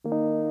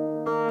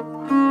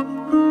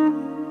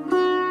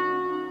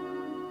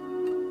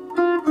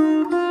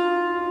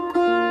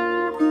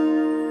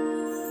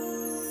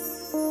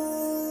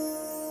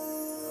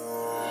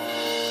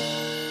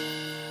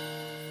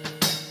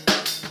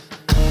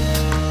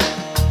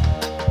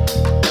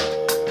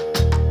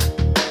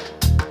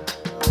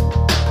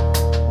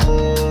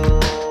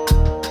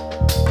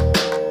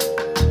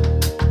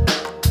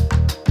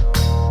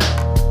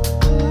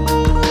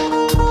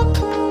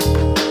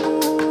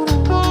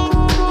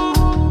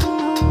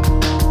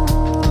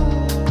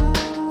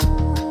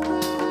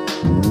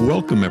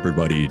Welcome,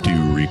 everybody,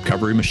 to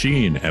Recovery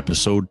Machine,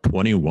 episode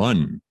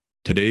 21.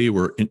 Today,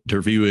 we're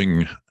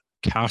interviewing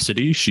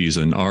Cassidy. She's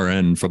an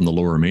RN from the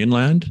Lower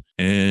Mainland,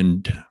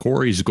 and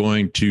Corey's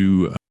going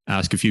to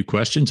ask a few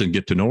questions and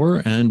get to know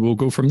her, and we'll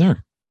go from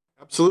there.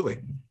 Absolutely.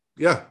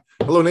 Yeah.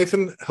 Hello,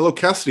 Nathan. Hello,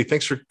 Cassidy.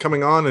 Thanks for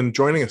coming on and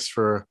joining us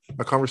for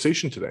a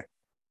conversation today.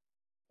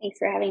 Thanks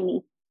for having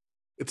me.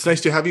 It's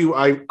nice to have you.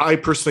 I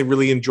personally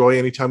really enjoy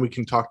anytime we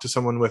can talk to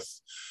someone with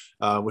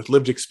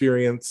lived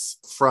experience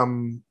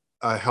from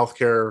a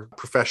healthcare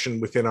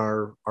profession within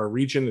our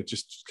region. It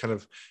just kind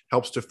of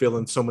helps to fill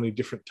in so many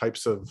different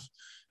types of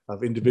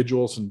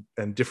individuals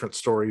and different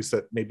stories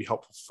that may be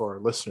helpful for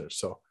our listeners.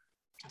 So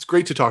it's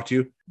great to talk to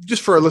you.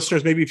 Just for our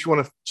listeners, maybe if you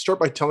want to start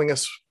by telling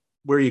us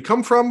where you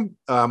come from,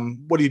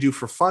 what do you do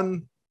for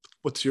fun?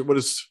 What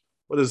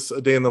is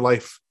a day in the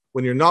life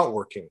when you're not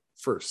working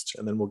first,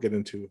 and then we'll get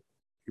into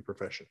your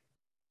profession.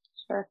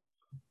 Sure.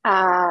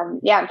 I'm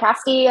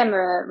Cassidy. I'm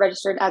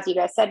as you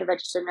guys said, a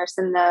registered nurse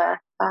in the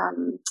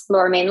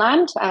Lower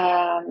Mainland.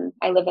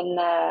 I live in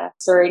the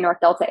Surrey North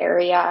Delta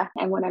area,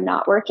 and when I'm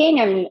not working,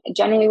 I'm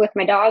generally with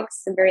my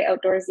dogs. I'm very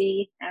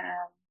outdoorsy,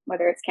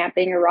 whether it's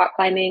camping or rock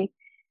climbing.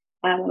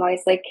 I'm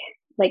always like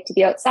to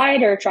be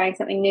outside or trying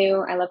something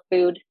new. I love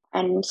food,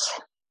 and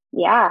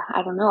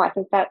I don't know. I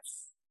think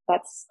that's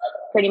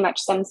pretty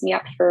much sums me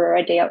up for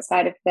a day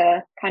outside of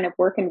the kind of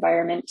work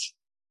environment.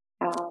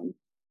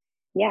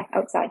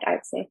 Outside, I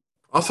would say.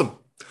 Awesome.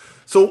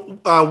 So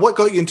what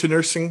got you into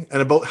nursing,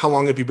 and about how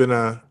long have you been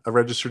a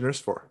registered nurse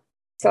for?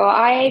 So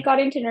I got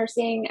into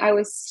nursing. I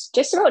was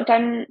just about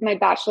done my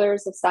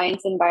bachelor's of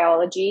science in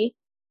biology,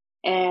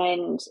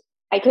 and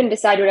I couldn't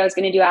decide what I was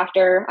going to do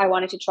after. I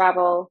wanted to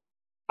travel.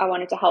 I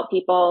wanted to help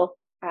people.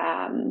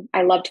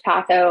 I loved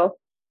patho.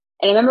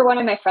 And I remember one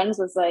of my friends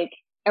was like,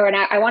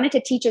 I wanted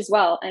to teach as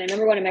well. And I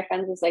remember one of my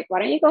friends was like, why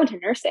don't you go into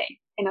nursing?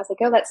 And I was like,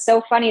 oh, that's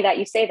so funny that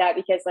you say that,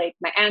 because like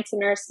my aunt's a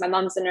nurse, my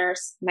mom's a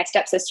nurse, my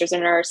stepsister's a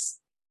nurse.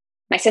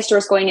 My sister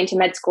was going into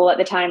med school at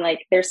the time.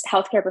 Like there's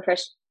healthcare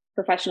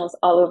professionals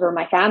all over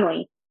my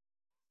family.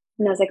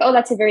 And I was like, oh,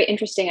 that's a very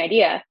interesting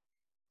idea,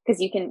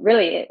 because you can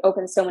really, it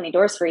opens so many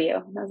doors for you.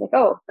 And I was like,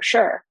 oh, for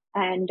sure.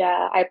 And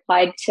I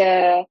applied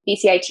to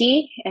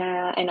BCIT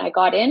and I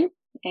got in,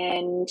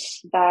 and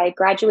I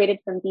graduated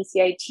from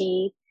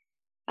BCIT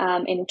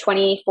in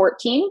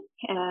 2014,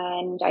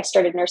 and I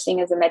started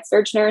nursing as a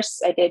med-surg nurse.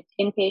 I did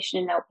inpatient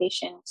and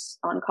outpatient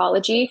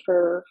oncology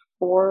for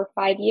 4 or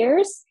 5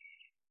 years.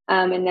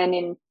 And then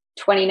in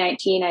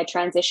 2019, I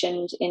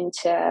transitioned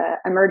into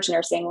emerge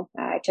nursing.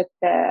 I took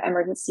the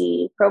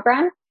emergency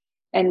program.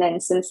 And then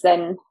since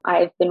then,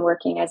 I've been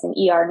working as an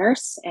ER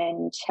nurse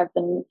and have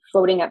been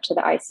floating up to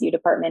the ICU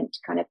department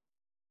kind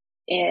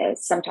of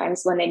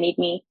sometimes when they need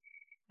me.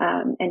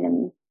 And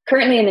I'm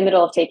currently in the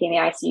middle of taking the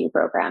ICU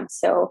program.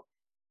 So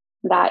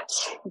that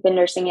I've been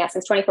nursing,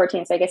 since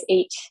 2014. So I guess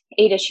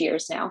eight-ish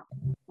years now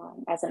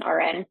as an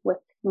RN with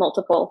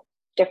multiple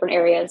different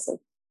areas of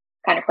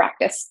kind of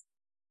practice.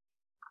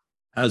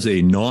 As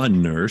a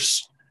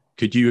non-nurse,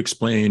 could you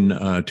explain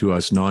to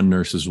us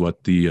non-nurses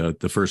what the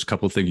first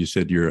couple of things you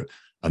said? You're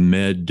a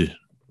med.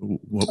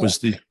 What was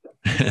the?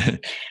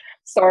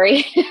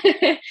 Sorry,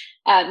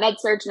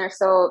 med-surg nurse.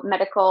 So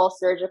medical,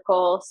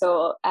 surgical.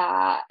 So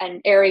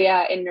an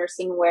area in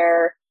nursing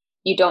where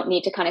you don't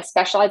need to kind of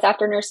specialize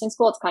after nursing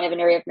school. It's kind of an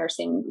area of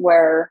nursing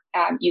where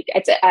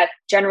it's a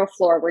general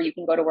floor where you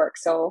can go to work.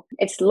 So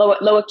it's low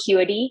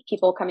acuity.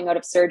 People coming out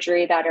of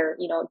surgery that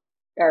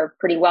are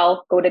pretty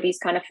well go to these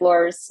kind of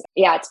floors.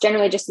 Yeah, it's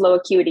generally just low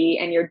acuity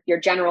and your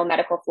general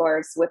medical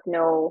floors with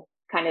no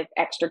kind of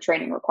extra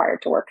training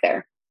required to work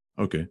there.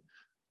 Okay.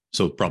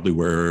 So probably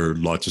where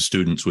lots of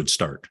students would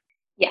start.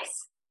 Yes.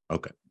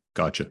 Okay.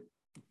 Gotcha.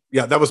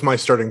 Yeah, that was my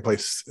starting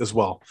place as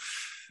well.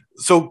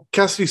 So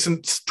Cassidy,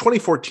 since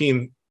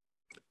 2014,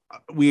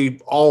 we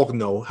all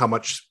know how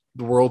much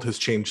the world has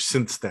changed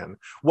since then.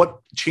 What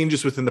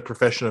changes within the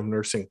profession of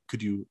nursing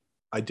could you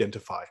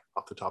identify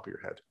off the top of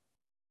your head?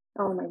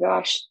 Oh my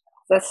gosh,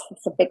 that's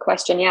a big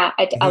question. Yeah,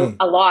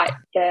 a lot.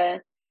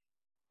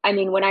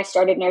 When I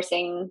started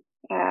nursing,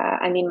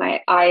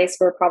 my eyes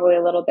were probably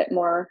a little bit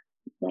more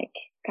like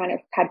kind of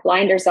had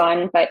blinders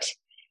on, but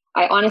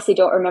I honestly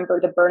don't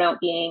remember the burnout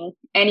being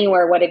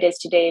anywhere what it is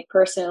today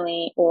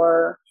personally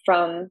or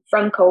from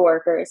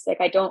coworkers. Like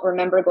I don't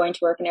remember going to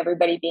work and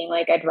everybody being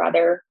like, I'd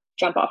rather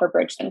jump off a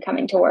bridge than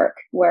coming to work.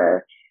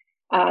 Where,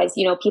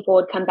 people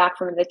would come back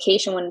from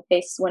vacation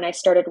when I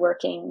started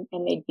working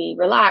and they'd be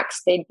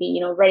relaxed. They'd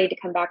be, ready to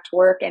come back to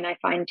work. And I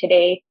find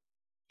today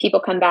people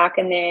come back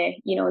and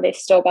they've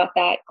still got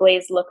that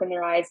glazed look in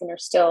their eyes and they're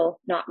still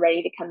not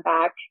ready to come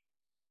back.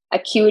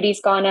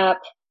 Acuity's gone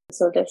up.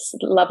 So this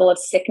level of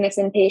sickness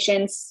in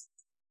patients.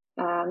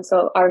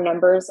 So our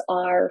numbers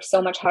are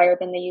so much higher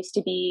than they used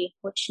to be,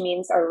 which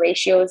means our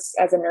ratios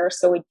as a nurse.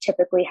 So we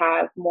typically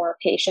have more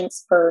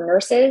patients per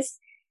nurses.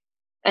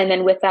 And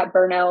then with that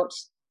burnout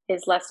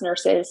is less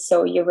nurses.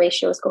 So your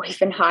ratios go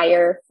even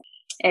higher.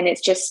 And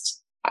it's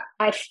just,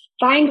 I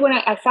found when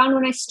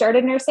I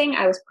started nursing,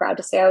 I was proud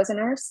to say I was a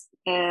nurse.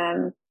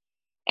 And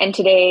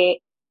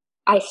today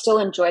I still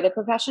enjoy the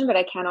profession, but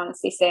I can't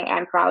honestly say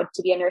I'm proud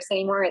to be a nurse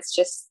anymore. It's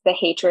just the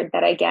hatred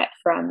that I get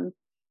from,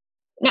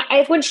 now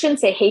I shouldn't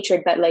say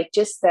hatred, but like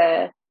just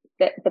the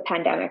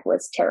pandemic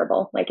was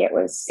terrible. Like it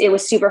was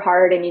super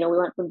hard. And, we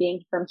went from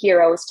being from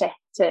heroes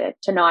to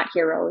not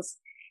heroes.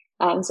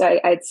 So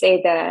I'd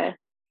say the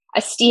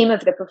esteem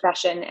of the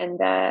profession and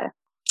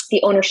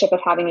the ownership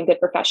of having a good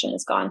profession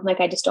is gone. Like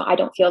I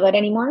don't feel that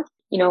anymore.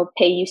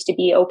 Pay used to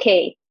be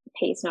okay.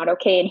 Pay is not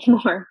okay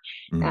anymore.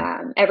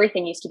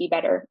 Everything used to be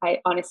better. I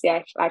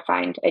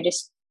find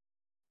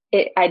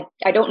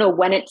I don't know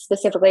when it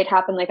specifically had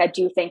happened. Like I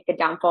do think the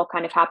downfall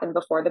kind of happened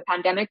before the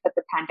pandemic, but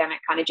the pandemic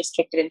kind of just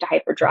kicked it into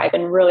hyperdrive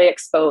and really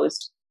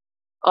exposed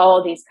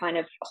all these kind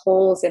of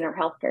holes in our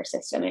healthcare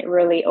system. It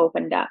really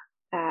opened up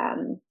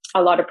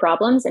a lot of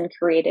problems and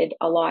created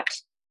a lot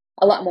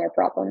more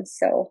problems.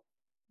 So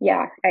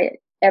yeah,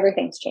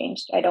 everything's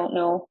changed. I don't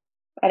know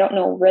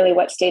really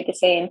what stayed the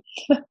same.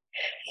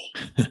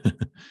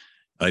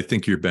 I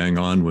think you're bang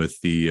on with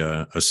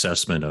the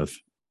assessment of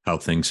how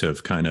things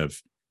have kind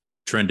of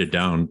trended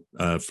down.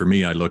 For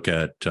me, I look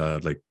at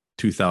like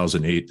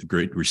 2008, the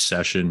Great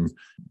Recession,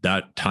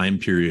 that time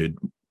period.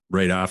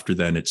 Right after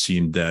then, it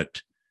seemed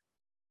that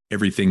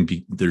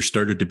there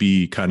started to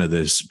be kind of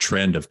this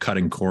trend of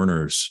cutting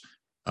corners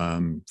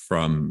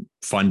from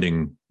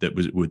funding that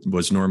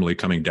was normally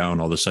coming down.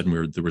 All of a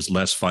sudden, there was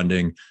less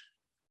funding.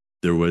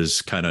 There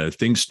was kind of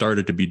things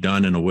started to be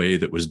done in a way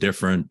that was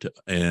different,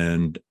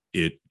 and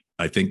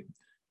I think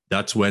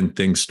that's when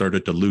things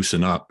started to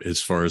loosen up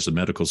as far as the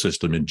medical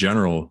system in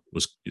general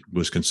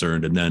was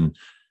concerned. And then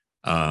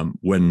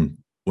when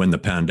the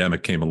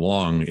pandemic came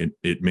along,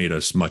 it made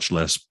us much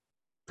less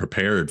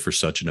prepared for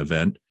such an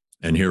event.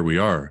 And here we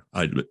are.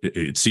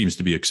 It seems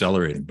to be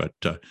accelerating. But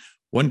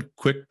one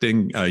quick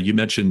thing, you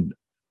mentioned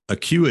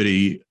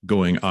acuity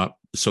going up.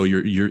 So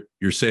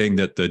you're saying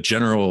that the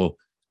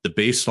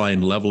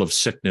baseline level of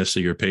sickness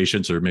of your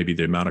patients, or maybe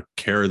the amount of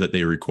care that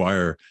they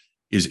require,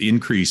 is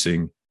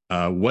increasing.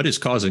 What is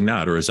causing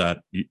that? Or is that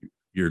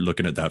you're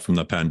looking at that from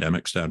the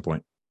pandemic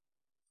standpoint?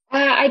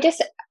 I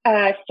just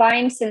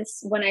find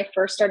since when I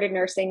first started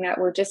nursing that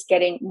we're just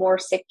getting more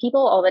sick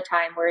people all the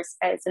time. Whereas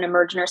as an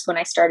emerg nurse, when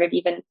I started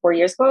even 4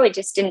 years ago, it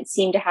just didn't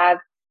seem to have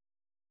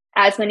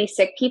as many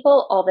sick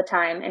people all the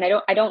time. And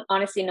I don't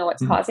honestly know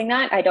what's causing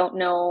that. I don't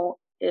know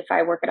if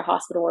I work at a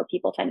hospital where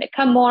people tend to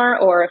come more,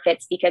 or if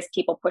it's because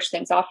people push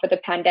things off for the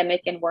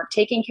pandemic and weren't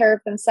taking care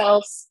of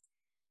themselves,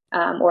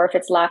 or if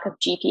it's lack of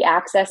GP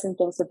access and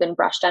things have been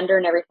brushed under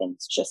and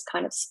everything's just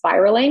kind of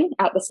spiraling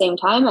at the same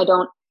time.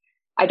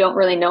 I don't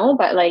really know,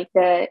 but like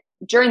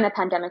during the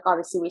pandemic,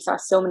 obviously we saw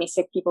so many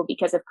sick people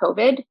because of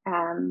COVID.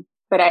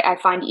 But I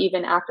find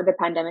even after the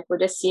pandemic, we're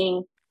just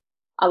seeing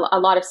a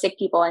lot of sick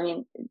people. I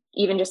mean,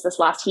 even just this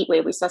last heat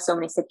wave, we saw so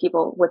many sick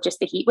people with just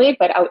the heat wave.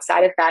 But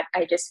outside of that,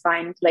 I just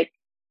find like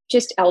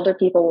just elder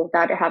people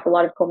that have a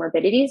lot of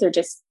comorbidities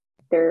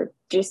they're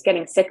just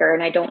getting sicker.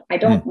 And I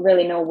don't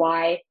really know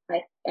why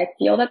I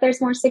feel that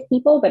there's more sick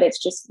people, but it's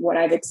just what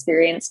I've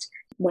experienced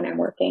when I'm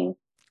working.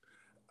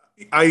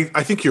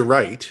 I think you're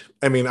right.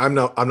 I mean, I'm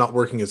not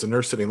working as a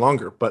nurse any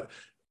longer, but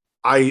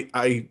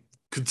I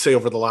could say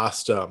over the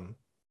last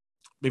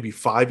maybe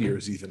 5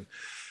 years even,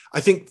 I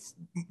think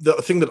the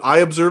thing that I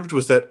observed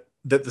was that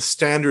the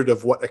standard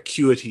of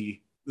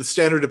acuity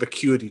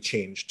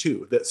changed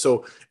too.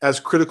 So as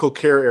critical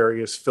care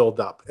areas filled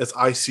up, as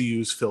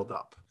ICUs filled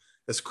up,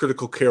 as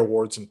critical care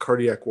wards and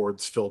cardiac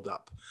wards filled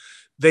up,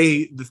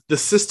 the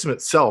system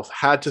itself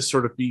had to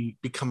sort of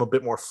become a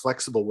bit more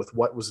flexible with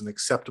what was an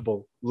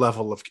acceptable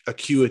level of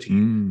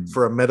acuity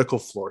for a medical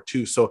floor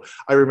too. So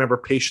I remember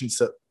patients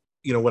that,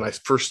 when I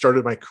first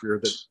started my career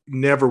that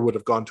never would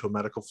have gone to a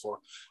medical floor,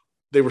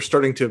 they were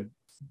starting to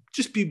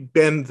just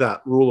bend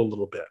that rule a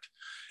little bit.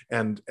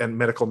 And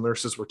medical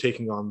nurses were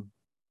taking on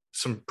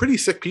some pretty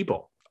sick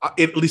people,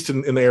 at least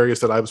in the areas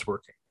that I was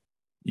working.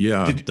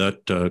 Yeah,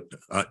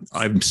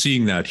 I'm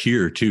seeing that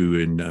here too,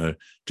 in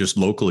just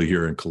locally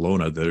here in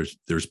Kelowna.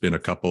 There's been a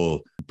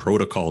couple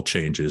protocol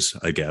changes,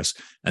 I guess,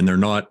 and they're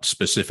not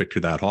specific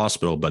to that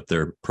hospital, but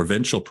they're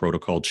provincial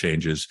protocol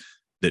changes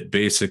that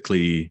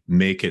basically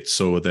make it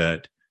so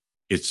that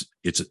it's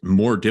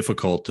more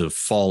difficult to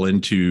fall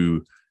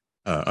into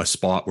a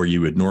spot where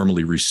you would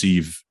normally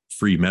receive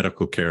free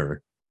medical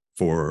care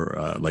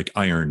for, like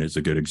iron is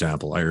a good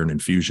example, iron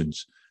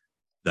infusions.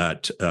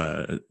 That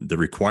the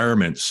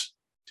requirements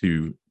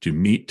to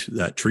meet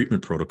that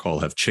treatment protocol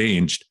have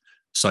changed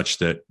such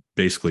that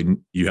basically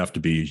you have to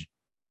be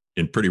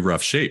in pretty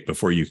rough shape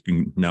before you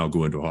can now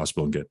go into a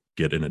hospital and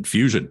get an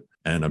infusion.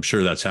 And I'm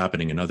sure that's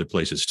happening in other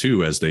places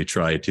too, as they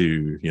try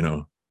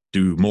to,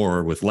 do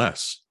more with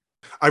less.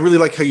 I really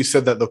like how you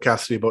said that though,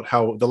 Cassidy, about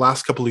how the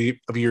last couple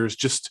of years,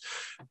 just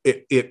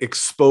it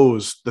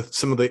exposed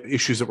some of the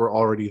issues that were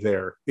already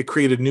there. It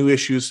created new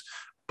issues,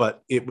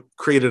 but it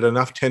created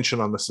enough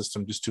tension on the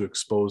system just to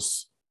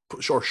expose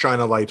or shine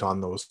a light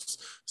on those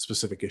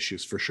specific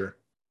issues for sure.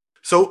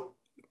 So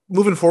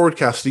moving forward,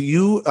 Cassidy,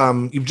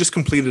 you've just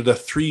completed a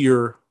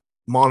 3-year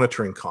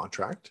monitoring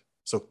contract.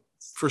 So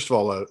first of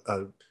all,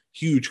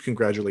 huge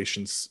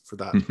congratulations for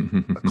that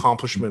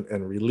accomplishment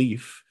and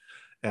relief.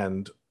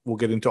 And we'll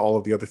get into all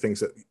of the other things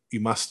that you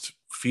must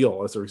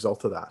feel as a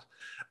result of that.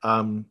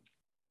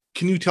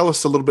 Can you tell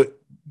us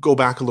go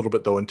back a little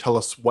bit though, and tell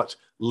us what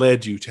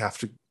led you to have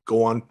to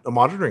go on a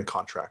monitoring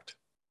contract?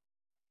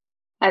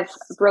 I've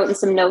written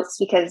some notes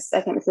because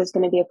I think this is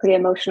going to be a pretty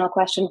emotional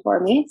question for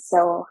me.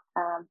 So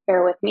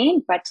bear with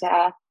me. But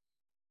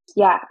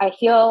I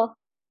feel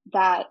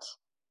that,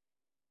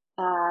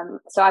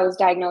 so I was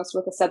diagnosed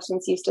with a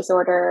substance use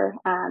disorder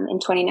in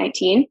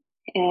 2019.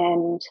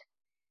 And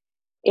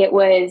it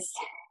was,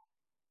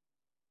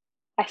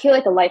 I feel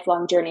like a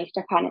lifelong journey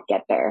to kind of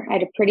get there. I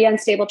had a pretty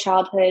unstable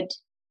childhood.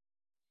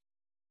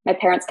 My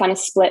parents kind of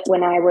split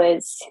when I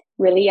was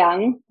really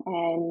young,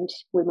 and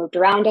we moved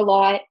around a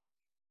lot.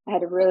 I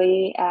had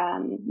we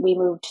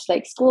moved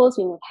like schools,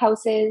 we moved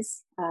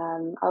houses.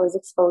 I was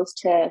exposed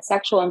to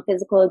sexual and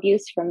physical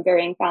abuse from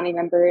varying family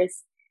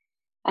members.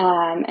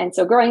 And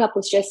so growing up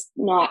was just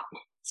not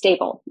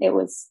stable. It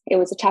was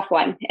a tough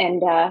one.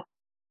 And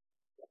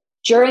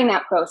during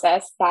that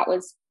process,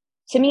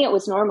 to me, it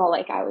was normal.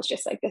 Like I was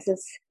just like, this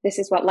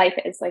is what life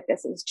is. Like,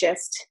 this is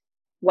just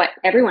what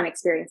everyone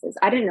experiences.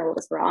 I didn't know what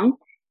was wrong.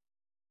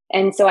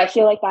 And so I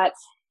feel like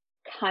that's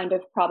kind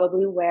of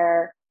probably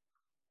where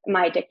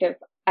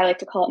I like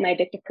to call it my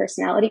addictive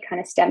personality, kind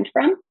of stemmed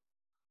from.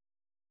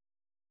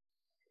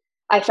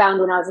 I found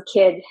when I was a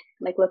kid,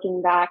 like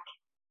looking back,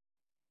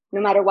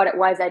 no matter what it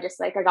was, I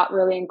got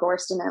really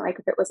engrossed in it. Like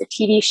if it was a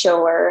TV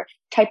show or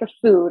type of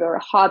food or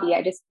a hobby,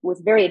 I just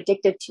was very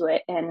addicted to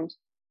it. And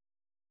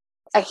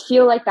I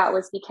feel like that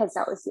was because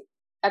that was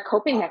a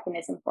coping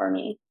mechanism for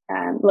me.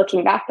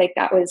 Looking back, like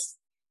that was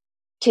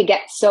to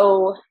get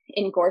so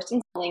engrossed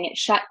in something, it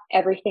shut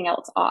everything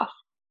else off.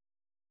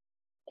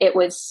 It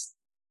was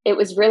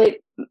really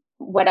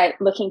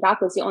looking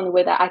back was the only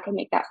way that I could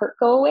make that hurt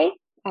go away.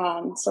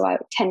 So I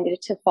tended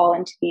to fall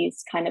into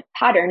these kind of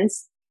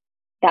patterns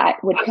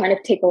that would kind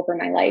of take over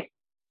my life.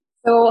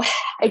 So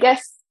I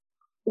guess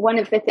one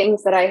of the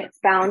things that I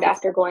found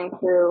after going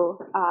through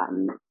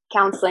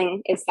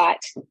counseling is that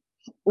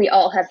we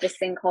all have this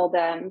thing called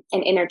an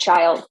inner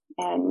child.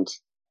 And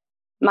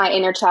my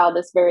inner child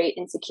is very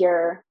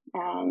insecure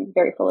and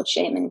very full of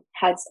shame and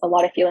has a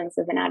lot of feelings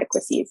of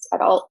inadequacies at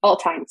all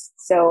times.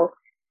 So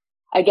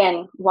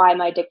again, why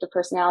my addictive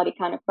personality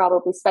kind of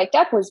probably spiked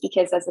up was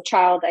because as a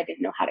child, I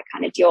didn't know how to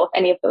kind of deal with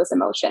any of those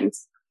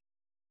emotions.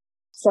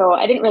 So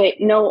I didn't really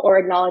know or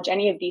acknowledge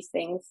any of these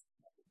things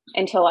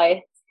until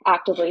I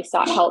actively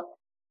sought help.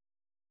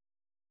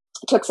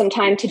 It took some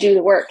time to do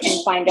the work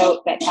and find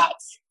out that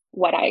that's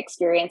what I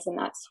experienced, and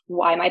that's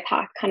why my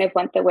path kind of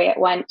went the way it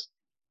went.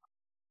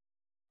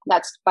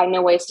 That's by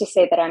no ways to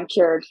say that I'm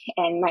cured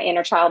and my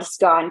inner child is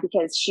gone,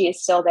 because she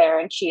is still there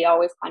and she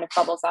always kind of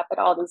bubbles up at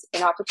all these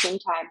inopportune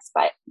times.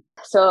 But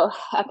so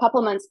a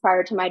couple months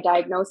prior to my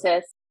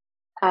diagnosis,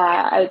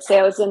 I would say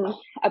I was in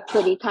a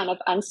pretty kind of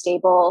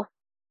unstable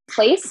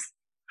place.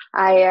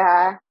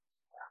 I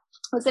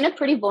was in a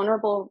pretty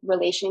vulnerable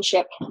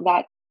relationship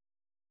that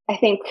I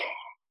think,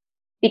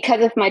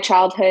 because of my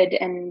childhood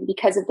and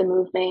because of the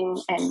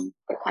moving and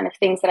the kind of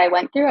things that I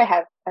went through, I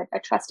have a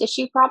trust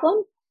issue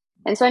problem.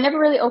 And so I never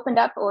really opened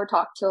up or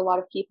talked to a lot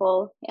of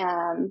people.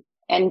 And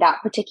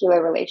that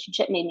particular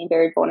relationship made me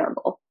very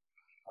vulnerable.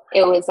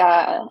 It was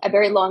a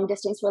very long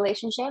distance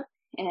relationship.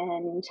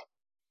 And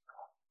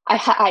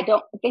I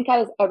don't think I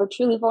was ever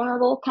truly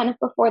vulnerable kind of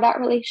before that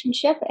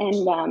relationship.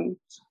 And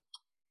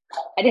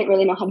I didn't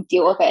really know how to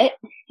deal with it.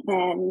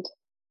 And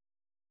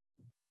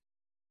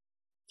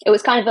it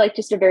was kind of like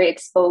just a very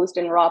exposed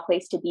and raw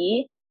place to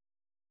be.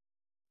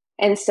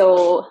 And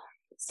so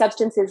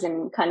substances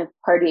and kind of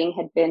partying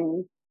had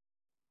been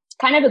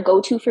kind of a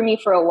go-to for me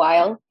for a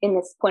while in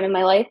this point in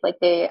my life. Like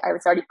I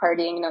was already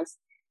partying and I was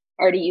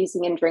already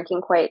using and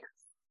drinking quite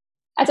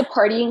as a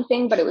partying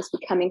thing, but it was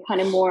becoming kind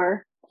of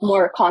more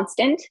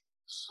constant.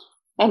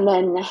 And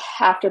then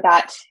after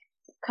that,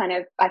 kind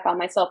of, I found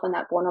myself in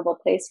that vulnerable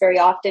place very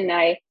often.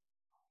 I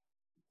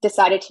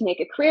decided to make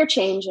a career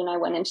change and I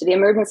went into the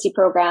emergency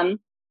program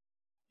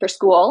for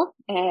school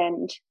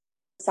and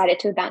decided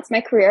to advance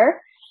my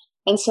career.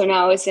 And so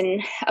now I was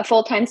in a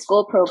full-time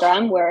school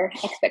program where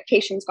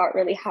expectations got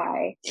really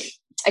high,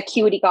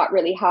 acuity got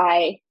really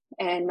high,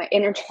 and my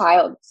inner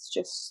child was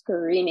just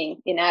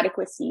screaming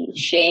inadequacy,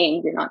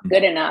 shame, you're not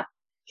good enough.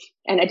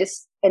 And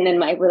then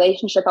my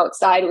relationship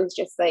outside was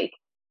just like,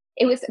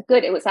 it was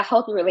good. It was a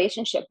healthy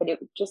relationship, but it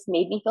just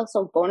made me feel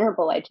so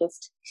vulnerable.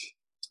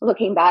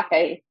 Looking back,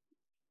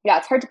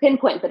 it's hard to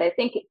pinpoint, but I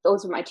think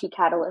those were my two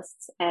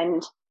catalysts.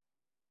 And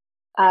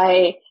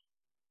I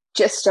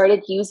just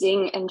started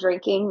using and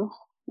drinking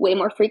way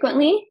more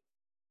frequently,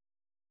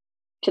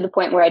 to the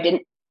point where I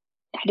didn't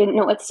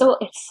know. It's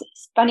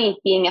funny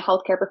being a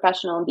healthcare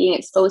professional and being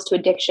exposed to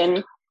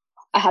addiction.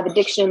 I have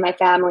addiction in my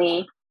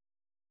family.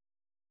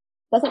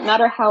 Doesn't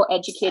matter how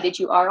educated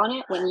you are on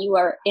it. When you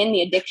are in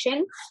the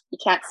addiction, you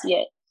can't see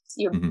it.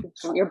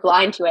 You're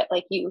blind to it.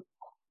 Like it's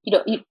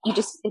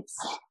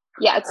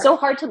so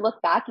hard to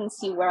look back and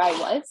see where I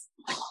was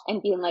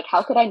and being like,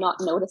 how could I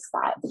not notice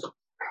that?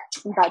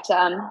 But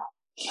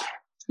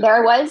there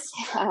I was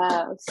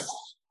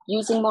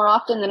using more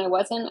often than I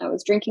wasn't. I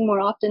was drinking more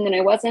often than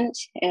I wasn't,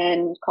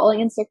 and calling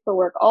in sick for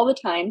work all the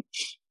time.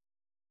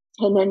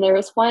 And then there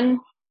was one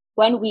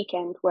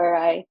weekend where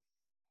I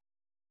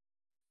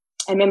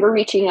remember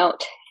reaching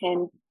out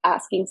and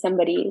asking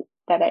somebody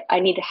that I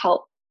needed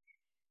help.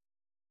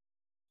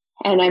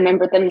 And I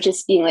remember them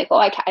just being like, "Oh,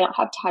 I don't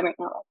have time right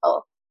now.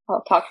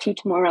 I'll talk to you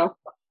tomorrow."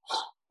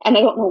 And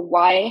I don't know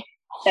why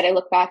that I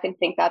look back and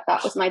think that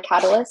was my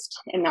catalyst,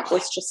 and that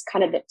was just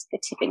kind of the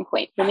tipping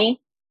point for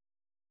me.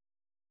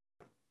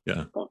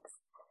 Yeah. Thanks.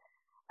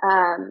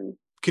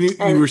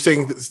 You were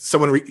saying that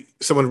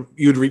someone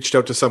you'd reached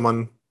out to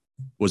someone.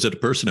 Was it a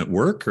person at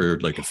work or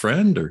like a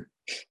friend, or?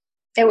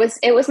 It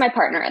was my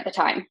partner at the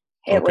time.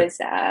 It Okay. was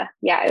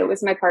it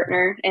was my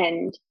partner,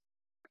 and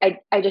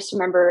I just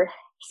remember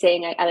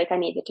saying I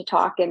needed to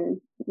talk, and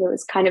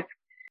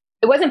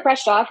it wasn't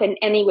brushed off in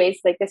any ways.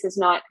 Like, this is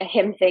not a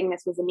him thing.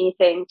 This was a me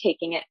thing,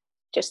 taking it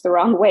just the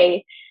wrong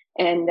way.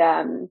 And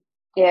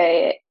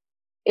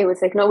it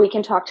was like, "No, we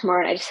can talk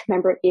tomorrow." And I just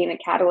remember it being a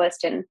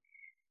catalyst, and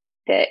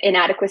the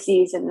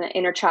inadequacies and the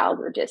inner child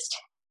were just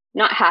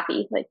not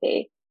happy. Like,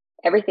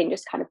 everything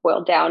just kind of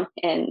boiled down,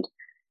 and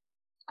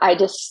I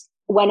just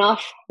went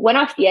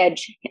off the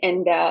edge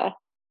and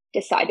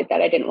decided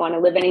that I didn't want to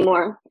live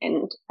anymore.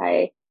 And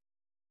I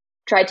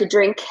tried to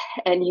drink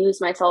and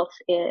use myself.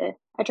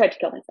 I tried to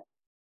kill myself.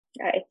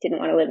 I didn't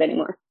want to live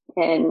anymore.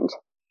 And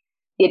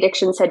the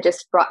addictions had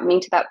just brought me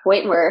to that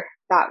point where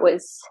that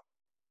was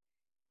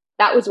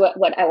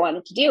what I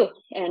wanted to do.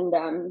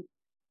 And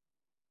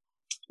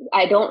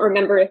I don't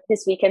remember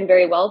this weekend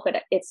very well,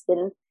 but it's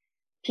been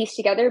pieced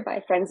together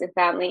by friends and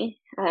family.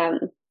 I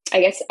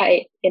guess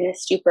in a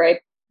stupor, I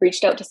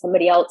reached out to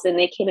somebody else, and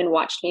they came and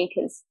watched me,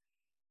 because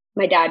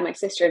my dad, my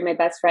sister, and my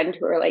best friend,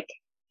 who are like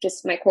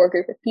just my core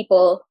group of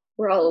people,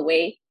 were all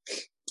away.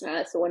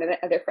 So one of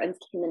the other friends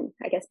came and,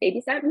 I guess,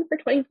 babysat me for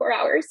 24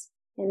 hours.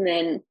 And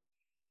then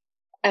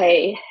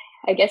I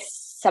guess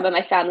some of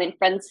my family and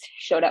friends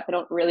showed up. I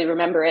don't really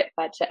remember it,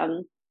 but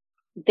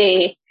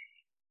they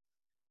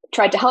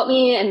tried to help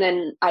me. And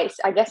then I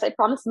guess I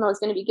promised them I was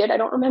going to be good. I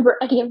don't remember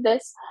any of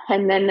this.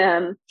 And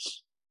then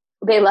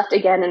they left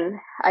again, and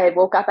I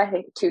woke up, I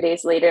think 2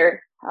 days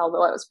later,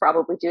 although I was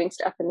probably doing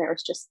stuff, and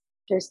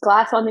there's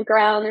glass on the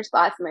ground, there's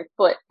glass in my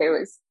foot. There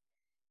was,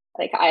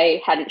 like,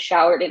 I hadn't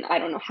showered in I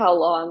don't know how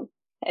long,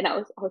 and I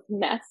was a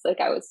mess. Like,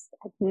 I've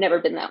never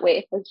been that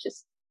way. I was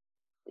just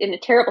in a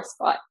terrible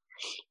spot.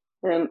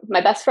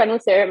 My best friend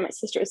was there, and my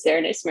sister was there,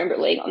 and I just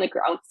remember laying on the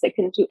ground because I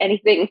couldn't do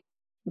anything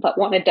but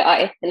want to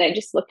die. And I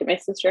just looked at my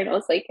sister, and I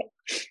was like,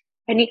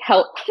 "I need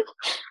help."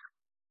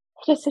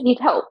 I need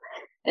help.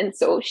 And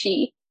so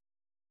she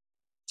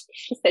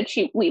said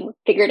we would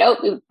figure it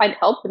out, we would find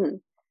help. And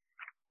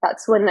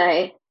that's when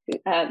I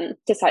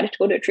decided to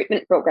go to a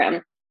treatment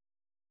program.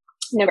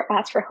 Never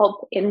asked for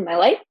help in my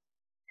life.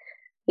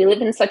 We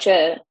live in such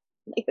a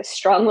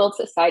strong-willed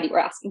society where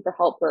asking for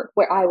help, or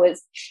where I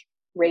was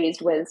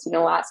raised was,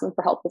 asking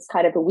for help is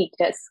kind of a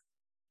weakness.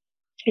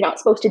 You're not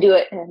supposed to do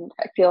it. And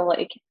I feel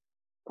like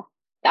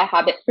that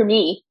habit for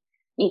me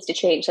needs to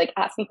change. Like,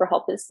 asking for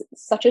help is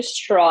such a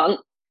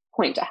strong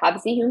point to have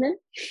as a human.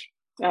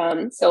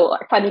 So I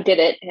finally did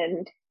it,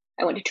 and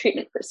I went to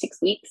treatment for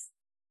 6 weeks.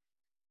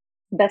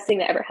 Best thing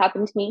that ever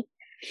happened to me.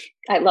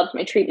 I loved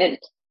my treatment.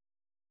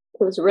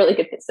 It was a really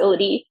good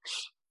facility,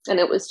 and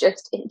it was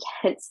just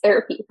intense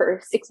therapy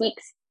for 6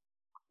 weeks.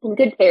 And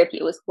good therapy.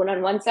 It was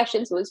one-on-one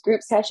sessions. It was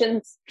group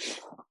sessions.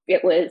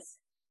 It was,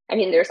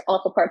 there's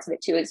awful parts of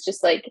it too. It's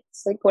like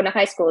going to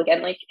high school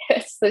again. Like,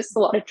 there's a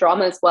lot of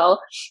drama as well.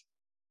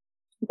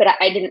 But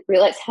I didn't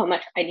realize how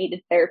much I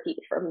needed therapy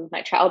from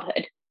my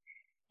childhood.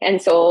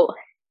 And so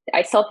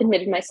I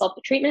self-admitted myself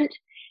to treatment,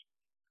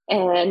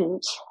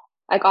 and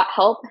I got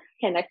help,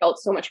 and I felt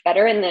so much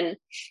better. And then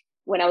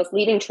when I was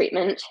leaving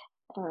treatment,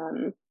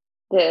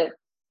 the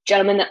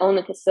gentleman that owned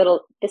the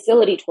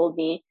facility told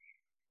me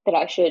that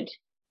I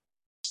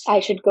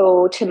should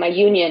go to my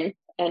union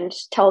and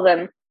tell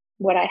them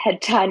what I had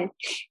done,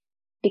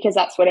 because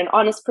that's what an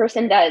honest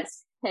person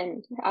does.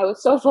 And I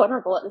was so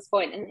vulnerable at this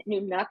point and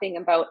knew nothing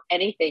about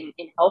anything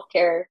in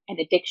healthcare and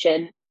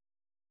addiction.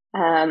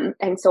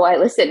 And so I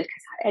listened,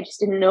 because I just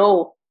didn't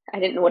know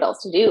what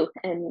else to do.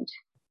 And,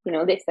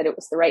 they said it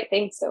was the right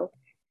thing. So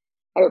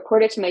I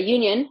reported to my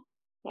union,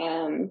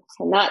 and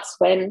that's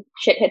when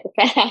shit hit the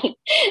fan.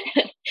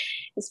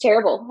 It's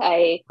terrible.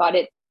 I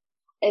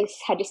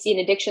had to see an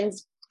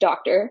addictions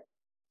doctor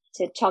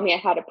to tell me I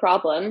had a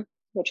problem,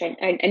 which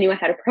I knew I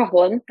had a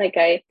problem. Like,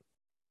 I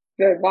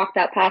walked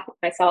that path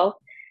myself,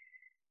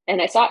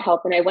 and I sought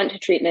help, and I went to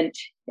treatment,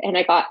 and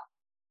I got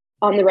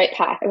on the right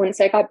path. I wouldn't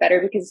say I got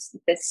better, because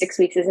the 6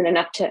 weeks isn't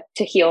enough to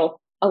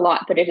heal a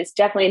lot, but it is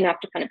definitely enough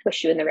to kind of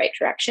push you in the right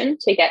direction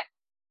to get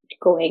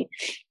going.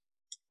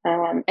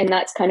 And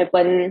that's kind of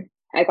when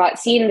I got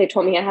seen. They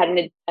told me I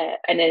had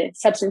a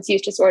substance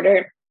use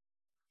disorder.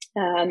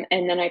 And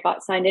then I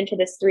got signed into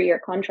this 3-year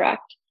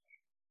contract.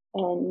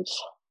 And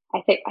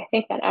I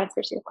think that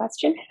answers your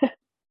question.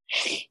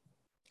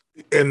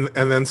 And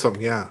then some.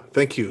 Yeah.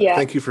 Thank you. Yeah.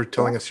 Thank you for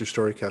telling us your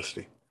story,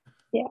 Cassidy.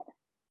 Yeah.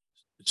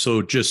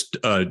 So just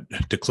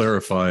to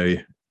clarify,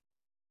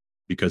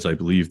 because I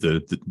believe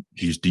that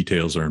these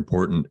details are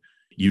important,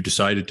 you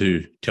decided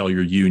to tell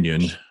your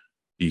union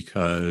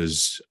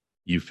because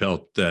you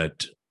felt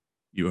that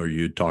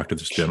you talked to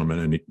this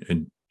gentleman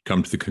and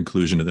come to the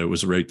conclusion that it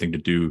was the right thing to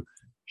do.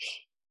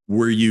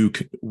 Were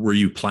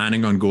you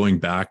planning on going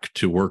back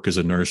to work as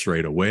a nurse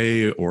right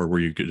away, or were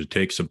you going to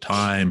take some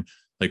time?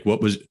 Like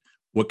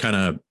what kind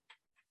of,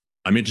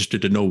 I'm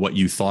interested to know what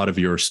you thought of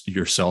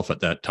yourself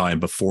at that time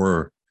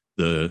before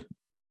the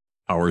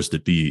powers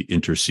that be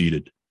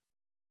interceded.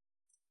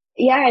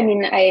 Yeah, I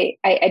mean, I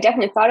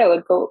definitely thought I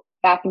would go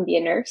back and be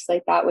a nurse.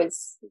 Like that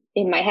was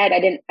in my head. I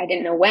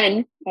didn't know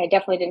when. I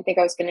definitely didn't think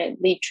I was going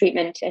to leave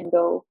treatment and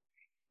go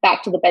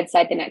back to the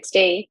bedside the next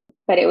day.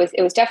 But it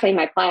was definitely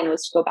my plan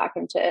was to go back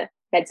into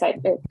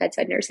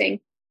bedside nursing.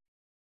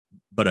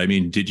 But I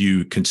mean, did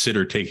you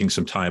consider taking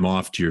some time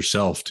off to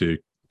yourself to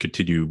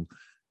continue,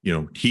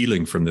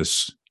 healing from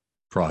this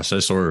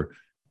process, or,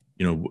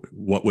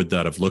 what would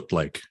that have looked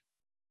like?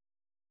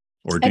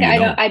 Or do you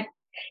know? I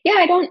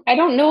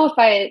don't know if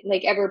I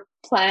like ever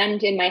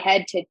planned in my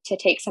head to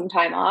take some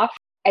time off.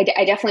 I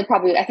definitely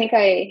probably,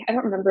 I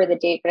don't remember the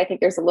date, but I think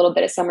there's a little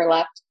bit of summer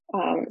left.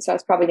 So I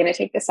was probably going to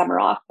take the summer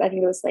off. I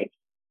think it was like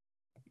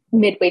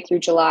midway through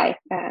July.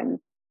 I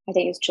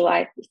think it was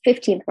July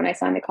 15th when I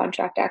signed the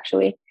contract,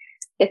 actually,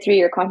 the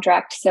 3-year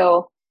contract.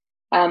 So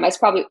I was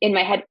probably in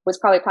my head was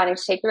probably planning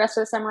to take the rest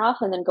of the summer off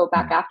and then go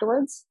back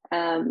afterwards.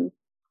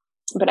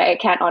 But I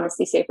can't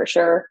honestly say for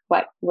sure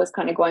what was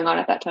kind of going on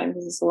at that time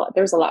because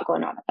there was a lot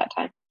going on at that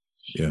time.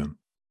 Yeah.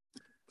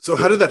 So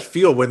how did that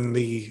feel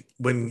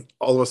when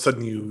all of a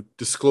sudden you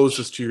disclosed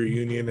this to your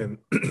union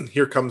and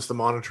here comes the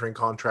monitoring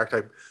contract?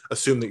 I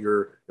assume that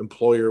your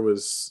employer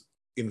was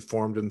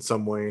informed in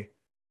some way.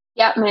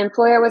 Yeah, my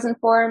employer was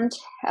informed.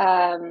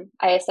 I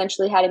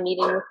essentially had a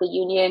meeting with the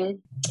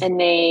union and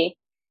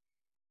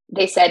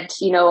they said,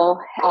 you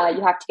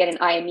have to get an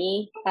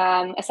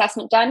IME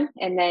assessment done,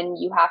 and then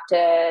you have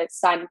to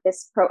sign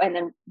this and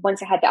then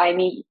once I had the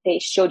IME, they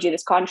showed you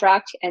this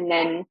contract, and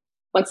then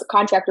once the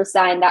contract was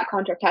signed, that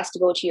contract has to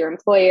go to your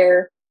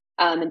employer,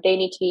 and they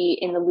need to be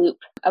in the loop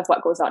of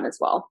what goes on as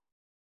well.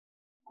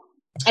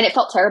 And it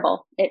felt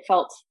terrible. It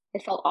felt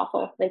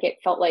awful. Like it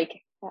felt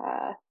like,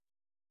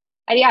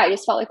 I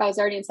just felt like I was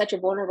already in such a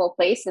vulnerable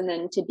place, and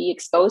then to be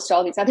exposed to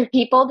all these other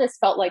people just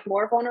felt like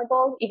more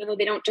vulnerable, even though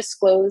they don't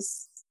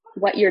disclose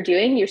what you're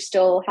doing. You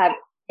still have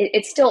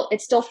it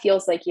still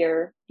feels like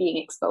you're being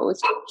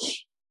exposed.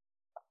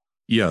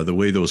 Yeah, the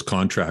way those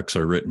contracts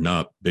are written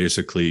up,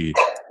 basically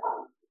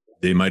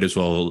they might as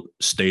well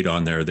state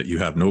on there that you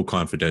have no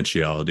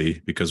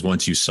confidentiality, because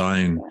once you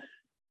sign,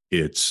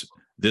 it's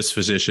this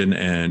physician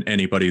and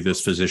anybody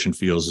this physician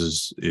feels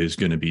is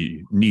going to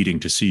be needing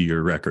to see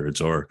your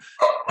records, or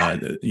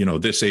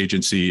this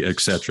agency,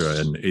 etc.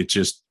 And it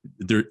just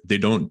they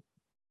don't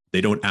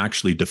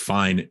actually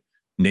define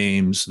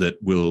names that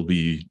will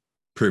be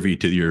privy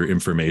to your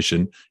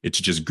information. It's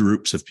just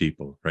groups of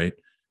people, right?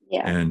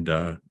 Yeah. And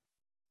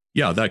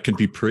that can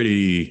be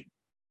pretty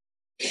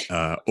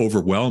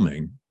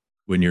overwhelming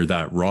when you're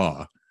that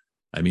raw.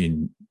 I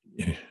mean,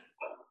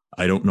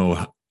 I don't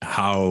know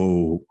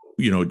how,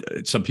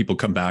 some people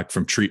come back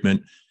from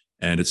treatment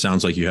and it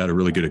sounds like you had a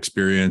really good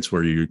experience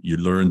where you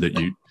learned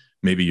that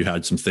maybe you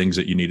had some things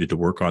that you needed to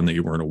work on that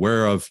you weren't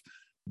aware of,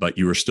 but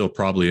you were still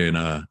probably in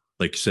a,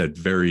 like you said,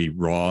 very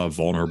raw,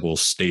 vulnerable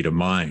state of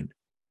mind.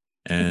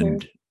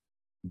 And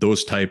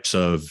those types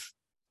of,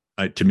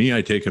 to me,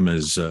 I take them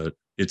as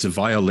it's a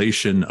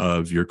violation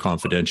of your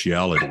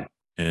confidentiality.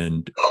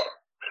 And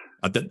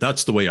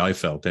that's the way I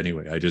felt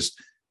anyway.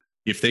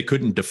 If they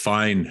couldn't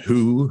define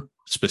who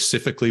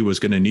specifically was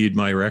going to need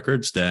my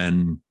records,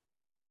 then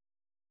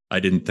I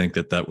didn't think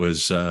that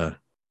was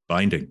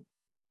binding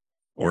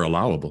or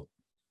allowable.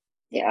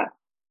 Yeah.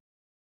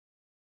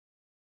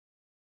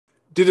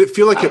 Did it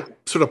feel like it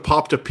sort of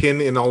popped a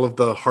pin in all of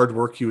the hard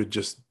work you had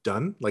just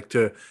done? Like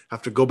to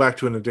have to go back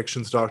to an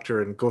addictions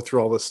doctor and go through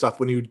all this stuff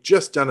when you'd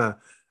just done a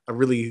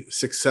really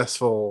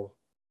successful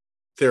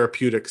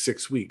therapeutic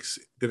 6 weeks?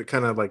 Did it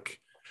kind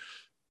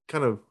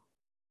of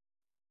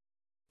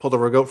pull the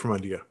rug out from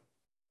under you?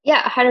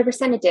 Yeah,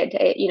 100% it did.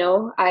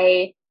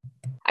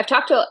 I've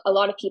talked to a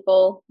lot of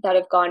people that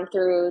have gone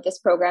through this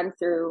program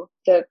through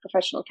the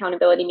professional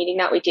accountability meeting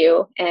that we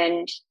do.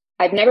 And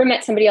I've never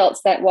met somebody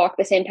else that walked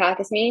the same path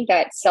as me,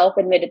 that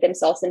self-admitted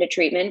themselves into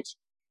treatment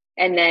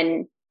and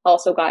then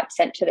also got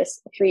sent to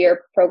this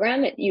 3-year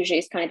program. It usually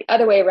is kind of the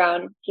other way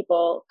around.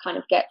 People kind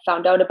of get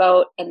found out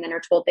about and then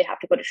are told they have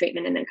to go to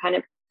treatment and then kind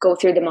of go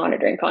through the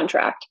monitoring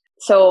contract.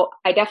 So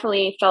I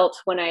definitely felt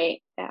when I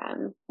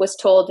was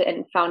told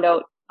and found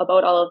out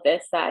about all of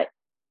this that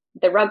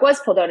the rug was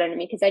pulled out under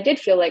me, because I did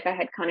feel like I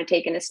had kind of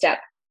taken a step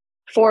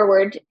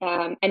forward,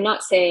 and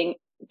not saying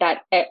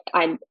that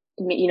I'm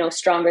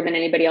stronger than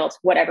anybody else,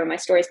 whatever. My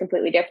story is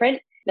completely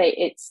different. Like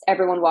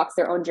everyone walks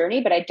their own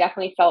journey, but I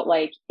definitely felt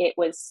like it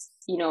was,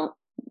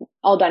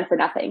 all done for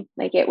nothing.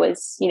 Like it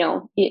was,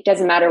 it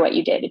doesn't matter what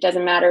you did. It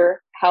doesn't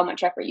matter how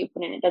much effort you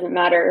put in. It doesn't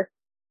matter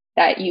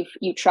that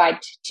you tried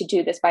to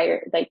do this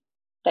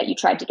that you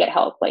tried to get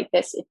help like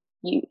this.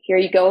 Here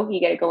you go.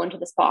 You got to go into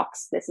this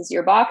box. This is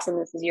your box, and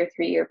this is your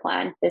 3-year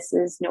plan. This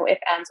is no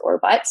ifs, ands, or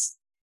buts.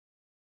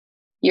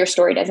 Your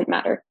story doesn't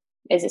matter,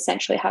 is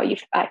essentially how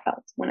I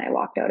felt when I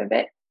walked out of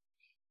it.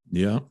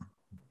 Yeah.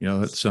 Yeah,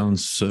 that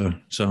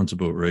sounds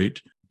about right.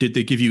 Did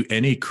they give you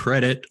any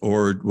credit,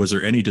 or was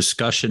there any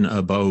discussion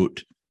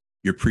about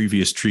your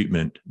previous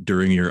treatment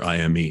during your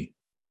IME?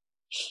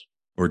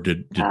 Or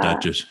did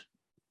that just,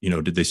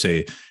 did they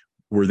say,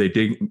 were they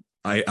digging?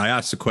 I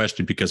asked the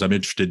question because I'm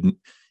interested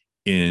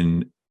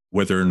in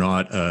whether or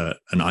not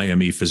an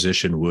IME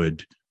physician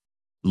would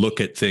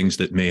look at things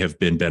that may have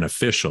been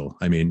beneficial.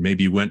 I mean,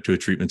 maybe you went to a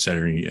treatment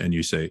center and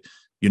you say,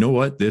 you know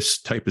what,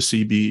 this type of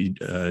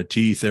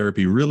CBT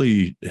therapy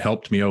really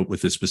helped me out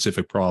with this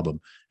specific problem.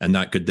 And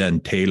that could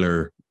then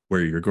tailor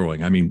where you're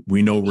going. I mean,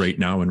 we know right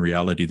now in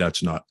reality,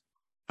 that's not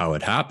how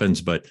it happens,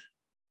 but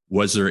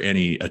was there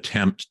any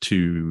attempt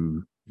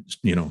to,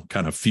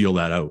 kind of feel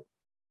that out?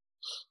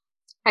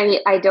 I mean,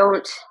 I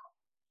don't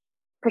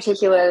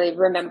particularly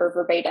remember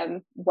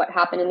verbatim what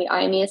happened in the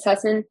IME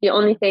assessment. The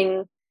only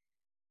thing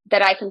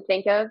that I can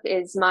think of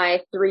is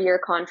my 3-year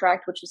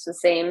contract, which is the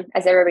same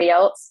as everybody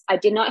else. I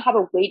did not have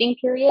a waiting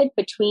period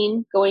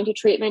between going to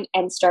treatment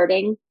and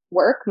starting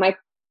work. My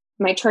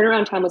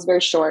turnaround time was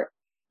very short.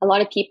 A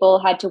lot of people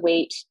had to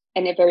wait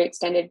a very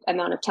extended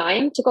amount of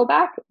time to go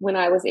back when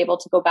I was able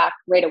to go back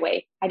right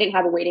away. I didn't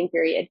have a waiting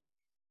period.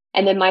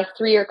 And then my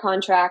 3-year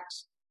contract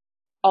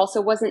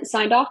also wasn't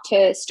signed off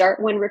to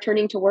start when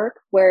returning to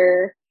work,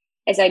 where,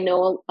 as I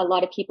know, a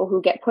lot of people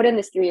who get put in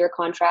this 3-year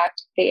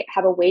contract, they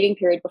have a waiting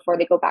period before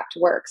they go back to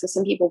work. So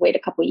some people wait a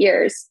couple of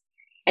years,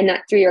 and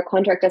that 3-year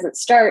contract doesn't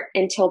start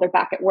until they're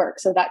back at work.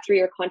 So that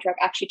 3-year contract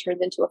actually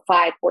turns into a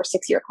 5 or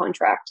 6-year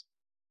contract.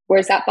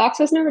 Whereas that box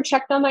was never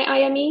checked on my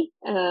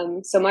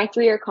IME. So my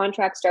 3-year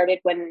contract started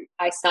when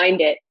I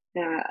signed it.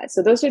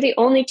 So those are the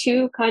only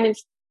two kind of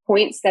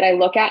points that I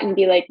look at and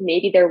be like,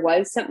 maybe there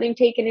was something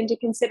taken into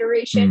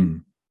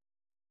consideration.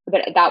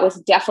 But that was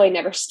definitely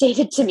never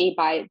stated to me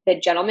by the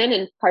gentleman.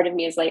 And part of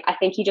me is like, I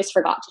think he just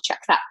forgot to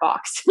check that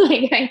box.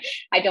 Like,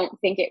 I don't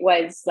think it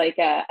was like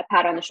a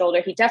pat on the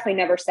shoulder. He definitely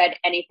never said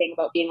anything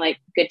about being like,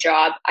 good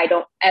job. I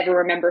don't ever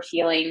remember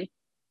feeling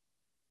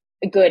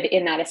good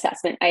in that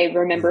assessment. I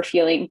remember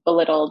feeling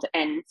belittled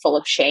and full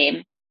of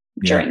shame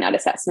during that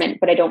assessment,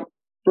 but I don't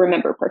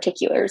remember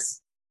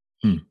particulars.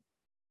 And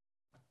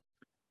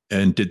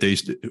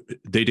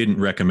they didn't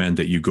recommend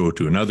that you go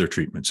to another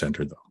treatment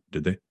center though,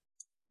 did they?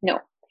 No.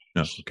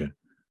 No. Okay.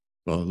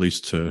 Well, at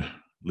least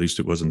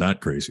it wasn't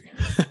that crazy.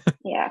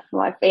 Yeah.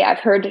 Well, I've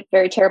heard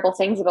very terrible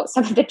things about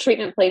some of the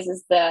treatment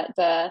places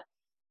that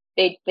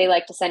they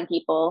like to send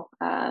people.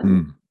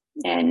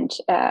 And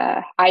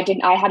I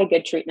had a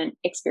good treatment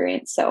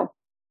experience. So.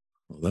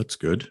 Well, that's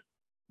good.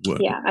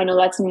 Yeah. I know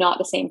that's not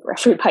the same for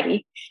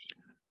everybody.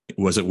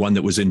 Was it one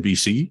that was in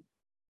BC?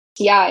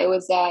 Yeah, it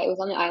was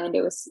on the island.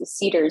 It was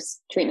Cedars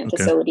treatment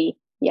facility.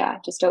 Yeah.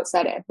 Just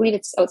outside, I believe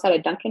it's outside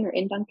of Duncan or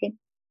in Duncan.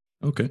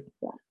 Okay.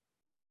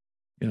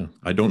 Yeah.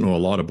 I don't know a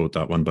lot about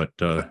that one, but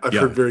I've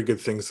heard very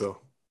good things though.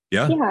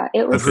 Yeah.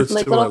 It was I've heard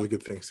like similarly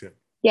good things.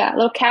 Yeah.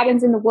 Little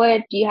cabins in the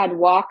wood. You had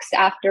walks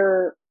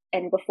after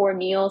and before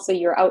meal. So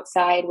you're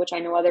outside, which I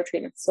know other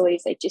treatment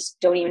facilities, they just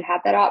don't even have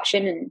that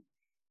option. And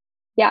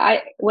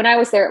when I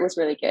was there, it was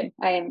really good.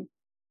 I'm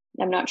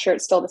not sure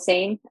it's still the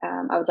same.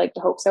 I would like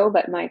to hope so,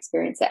 but my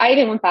experience, I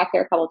even went back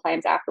there a couple of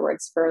times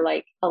afterwards for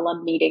like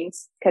alum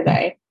meetings because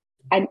I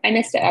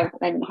missed it. I've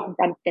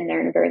been there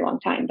in a very long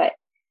time, but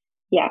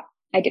yeah,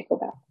 I did go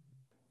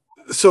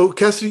back. So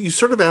Cassidy, you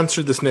sort of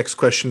answered this next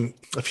question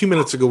a few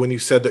minutes ago when you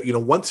said that,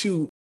 once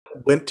you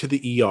went to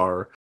the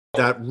ER,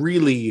 that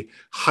really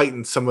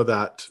heightened some of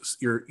that,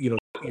 your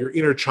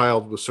inner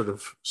child was sort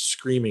of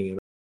screaming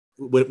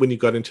when you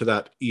got into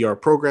that ER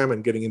program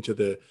and getting into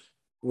the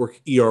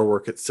ER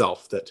work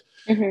itself, that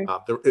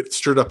it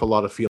stirred up a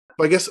lot of feelings.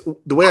 But I guess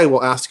the way I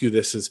will ask you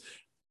this is,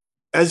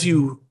 as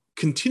you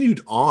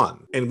continued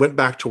on and went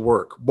back to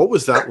work, what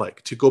was that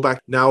like to go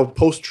back now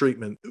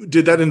post-treatment?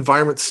 Did that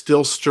environment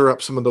still stir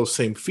up some of those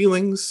same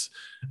feelings,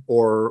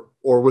 or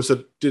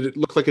did it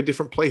look like a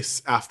different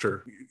place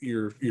after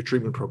your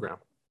treatment program?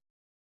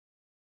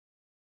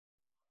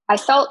 I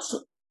felt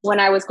when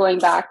I was going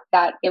back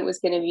that it was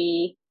going to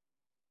be,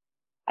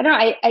 I don't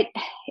know,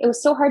 it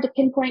was so hard to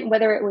pinpoint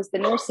whether it was the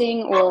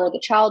nursing or the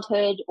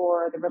childhood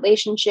or the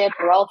relationship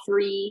or all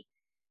three.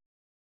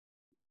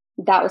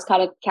 That was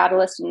kind of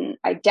catalyst. And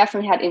I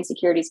definitely had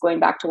insecurities going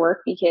back to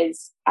work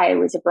because I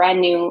was a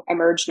brand new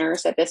emerge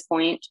nurse at this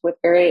point with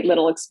very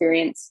little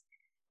experience,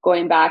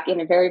 going back in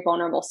a very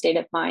vulnerable state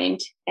of mind.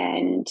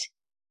 And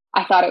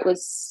I thought it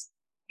was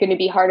going to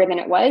be harder than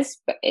it was,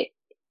 but it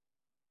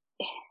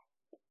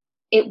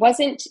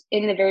wasn't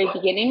in the very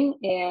beginning.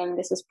 And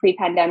this was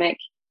pre-pandemic.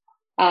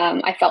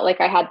 I felt like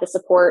I had the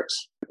support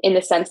in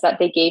the sense that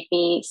they gave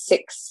me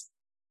six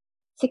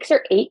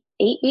or eight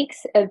 8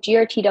 weeks of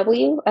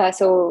GRTW,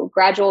 so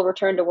gradual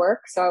return to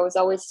work. So I was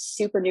always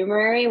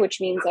supernumerary,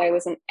 which means I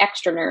was an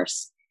extra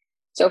nurse.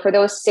 So for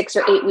those 6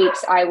 or 8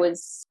 weeks, I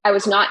was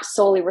not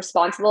solely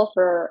responsible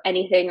for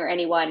anything or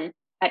anyone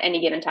at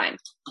any given time.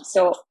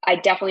 So I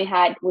definitely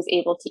was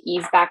able to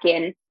ease back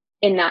in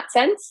that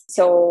sense.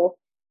 So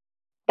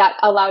that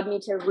allowed me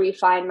to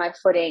refine my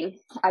footing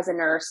as a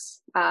nurse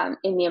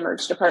in the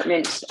emerge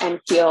department and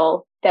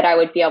feel that I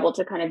would be able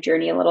to kind of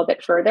journey a little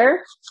bit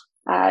further.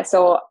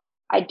 So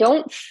I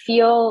don't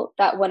feel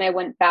that when I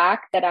went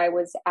back that I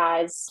was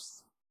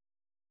as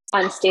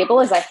unstable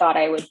as I thought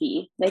I would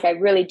be. Like, I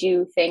really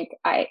do think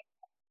I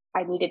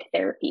needed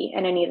therapy,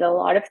 and I needed a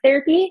lot of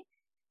therapy.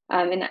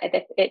 And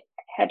it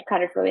had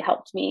kind of really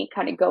helped me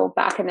kind of go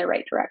back in the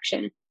right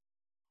direction,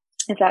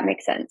 if that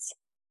makes sense.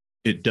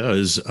 It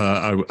does.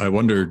 I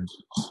wondered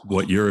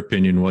what your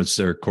opinion was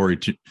there, Corey.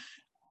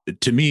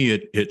 To me,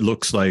 it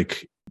looks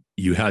like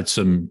you had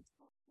some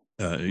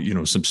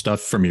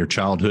stuff from your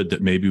childhood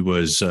that maybe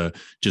was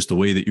just the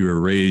way that you were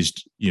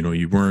raised.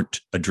 You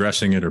weren't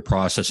addressing it or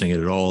processing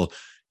it at all.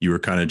 You were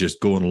kind of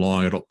just going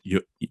along.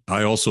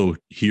 I also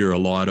hear a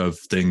lot of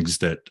things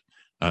that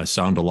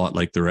sound a lot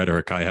like the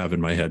rhetoric I have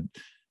in my head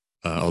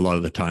a lot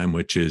of the time,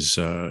 which is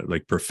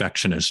like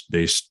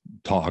perfectionist-based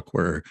talk,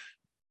 where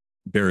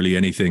barely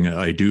anything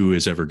I do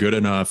is ever good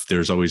enough.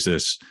 There's always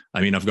this.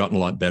 I mean, I've gotten a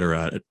lot better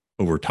at it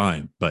over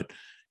time, but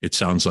it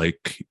sounds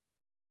like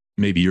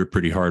maybe you're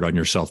pretty hard on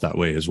yourself that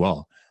way as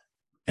well.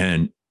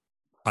 And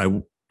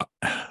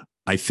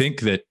I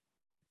think that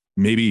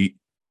maybe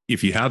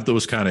if you have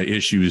those kind of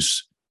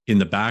issues in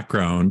the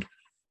background,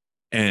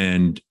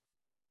 and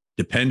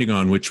depending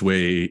on which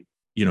way,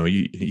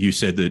 you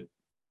said that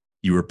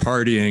you were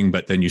partying,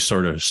 but then you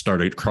sort of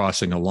started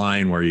crossing a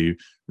line where you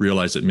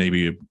realized that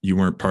maybe you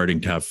weren't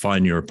partying to have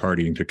fun, you were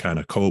partying to kind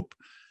of cope.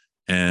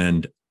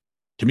 And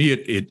to me,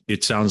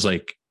 it sounds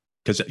like,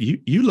 because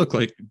you look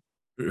like,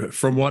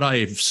 from what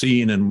I've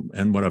seen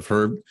and what I've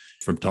heard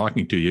from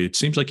talking to you, it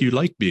seems like you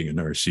like being a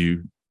nurse.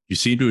 You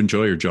seem to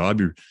enjoy your job.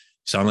 You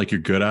sound like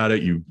you're good at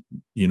it. You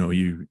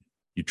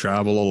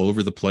travel all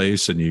over the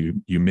place, and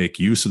you make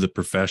use of the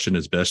profession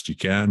as best you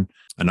can.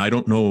 And I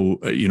don't know,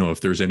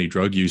 if there's any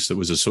drug use that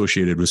was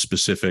associated with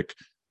specific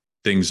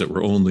things that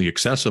were only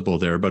accessible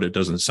there, but it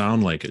doesn't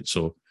sound like it.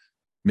 So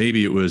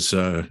maybe it was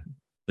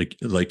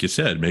like you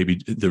said,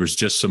 maybe there was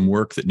just some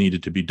work that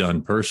needed to be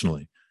done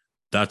personally.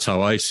 That's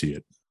how I see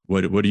it.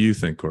 What do you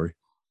think, Corey,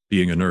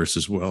 being a nurse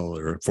as well,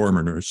 or a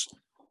former nurse?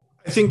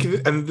 I think,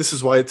 and this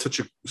is why it's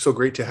so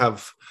great to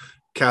have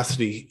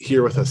Cassidy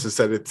here with us, is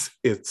that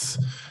it's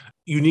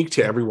unique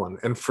to everyone.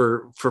 And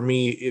for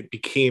me,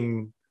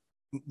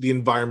 the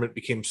environment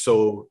became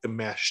so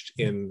enmeshed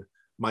in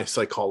my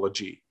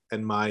psychology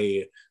and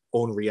my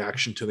own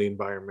reaction to the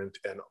environment,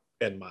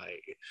 and my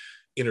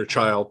inner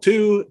child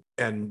too,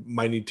 and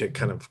my need to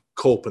kind of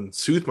cope and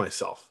soothe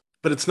myself.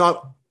 But it's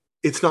not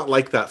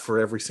like that for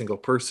every single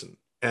person.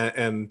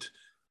 And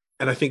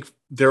I think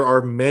there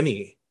are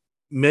many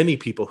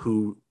people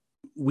who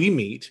we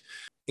meet,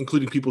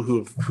 including people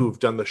who have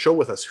done the show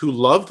with us, who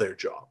love their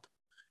job,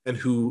 and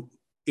who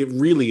it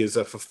really is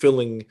a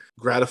fulfilling,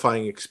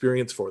 gratifying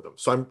experience for them.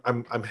 So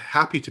I'm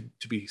happy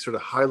to be sort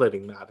of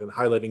highlighting that, and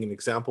highlighting an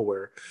example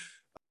where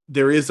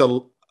there is a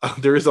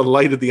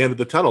light at the end of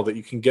the tunnel, that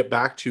you can get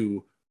back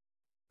to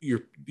your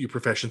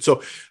profession.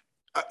 So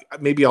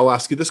maybe I'll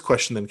ask you this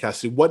question then,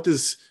 Cassidy.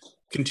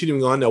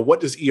 Continuing on now, what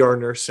does ER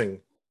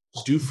nursing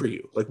do for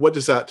you? Like, what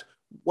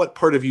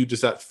part of you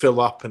does that fill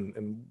up,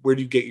 and where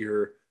do you get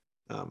your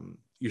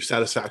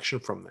satisfaction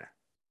from there?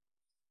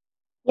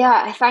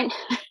 Yeah, I find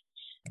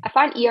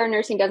ER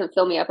nursing doesn't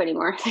fill me up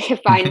anymore. Like, I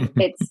find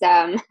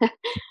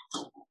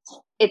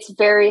it's a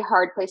very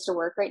hard place to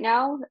work right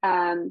now,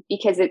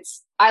 because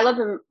I love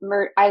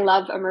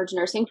emerge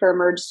nursing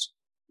for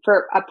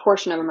a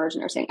portion of emerge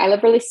nursing. I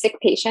love really sick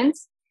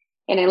patients,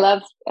 and I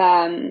love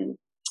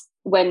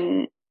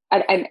when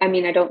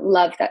I don't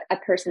love that a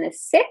person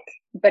is sick,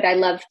 but I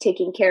love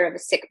taking care of a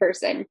sick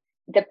person.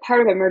 The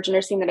part of emerge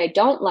nursing that I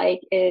don't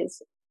like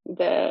is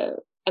the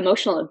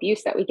emotional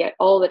abuse that we get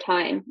all the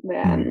time,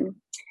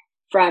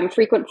 from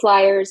frequent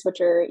flyers,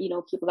 which are,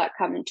 people that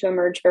come into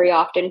emerge very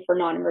often for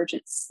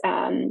non-emergent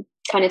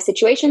kind of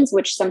situations,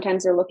 which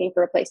sometimes are looking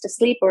for a place to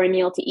sleep or a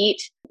meal to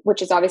eat,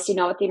 which is obviously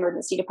not what the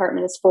emergency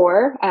department is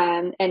for,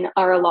 and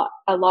are a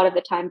lot of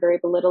the time very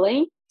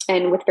belittling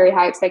and with very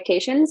high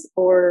expectations.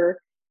 Or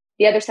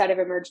the other side of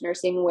emerge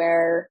nursing,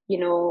 where,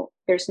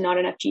 there's not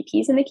enough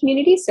GPs in the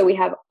community. So we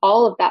have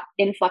all of that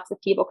influx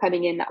of people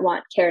coming in that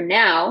want care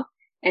now,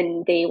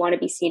 and they want to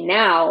be seen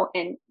now.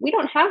 And we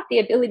don't have the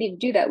ability to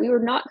do that. We were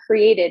not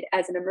created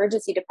as an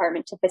emergency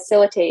department to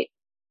facilitate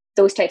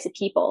those types of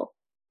people,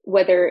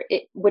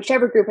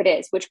 whichever group it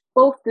is, which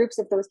both groups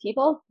of those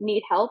people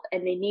need help,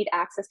 and they need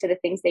access to the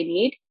things they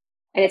need.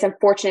 And it's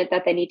unfortunate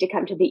that they need to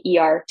come to the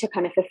ER to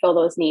kind of fulfill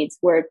those needs,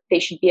 where they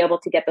should be able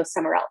to get those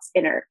somewhere else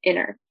in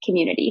our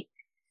community.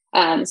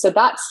 So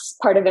that's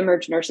part of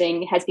emerge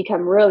nursing has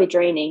become really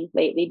draining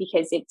lately,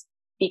 because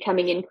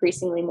becoming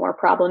increasingly more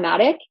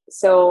problematic.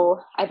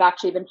 So I've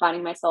actually been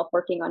finding myself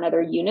working on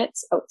other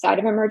units outside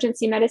of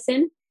emergency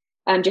medicine,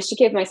 just to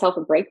give myself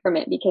a break from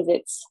it, because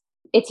it's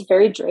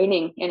very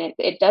draining, and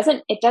it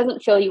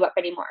doesn't fill you up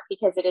anymore,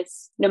 because it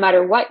is, no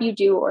matter what you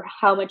do or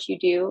how much you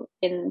do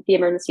in the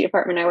emergency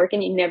department I work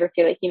in, you never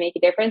feel like you make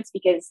a difference,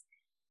 because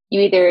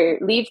you either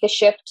leave the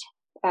shift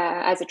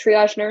as a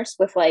triage nurse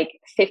with like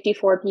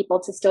 54 people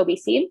to still be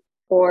seen,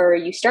 or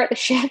you start the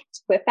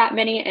shift with that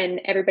many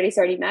and everybody's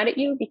already mad at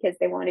you because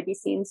they want to be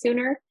seen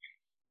sooner.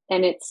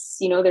 And it's,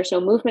 there's no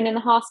movement in the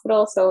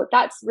hospital. So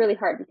that's really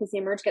hard, because the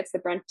emerge gets the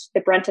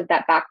brunt of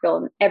that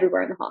backfill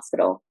everywhere in the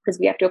hospital, because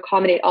we have to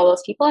accommodate all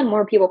those people and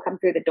more people come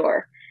through the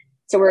door.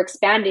 So we're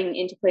expanding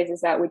into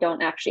places that we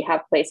don't actually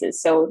have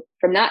places. So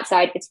from that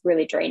side, it's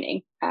really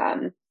draining.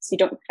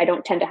 So I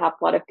don't tend to have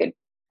a lot of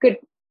good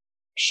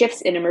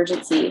shifts in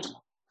emergency,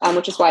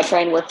 which is why I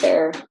try and work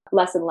there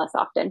less and less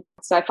often.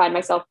 So I find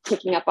myself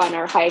picking up on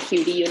our high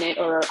acuity unit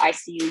or our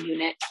ICU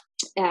unit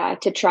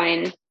to try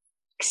and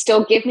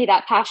still give me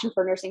that passion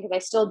for nursing, because I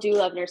still do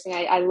love nursing.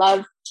 I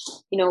love,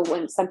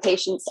 when some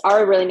patients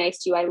are really nice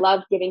to you. I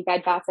love giving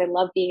bed baths. I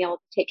love being able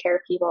to take care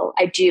of people.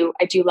 I do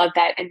love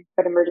that. And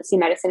but emergency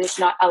medicine is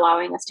not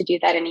allowing us to do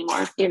that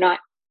anymore.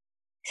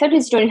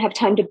 Sometimes you don't even have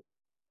time to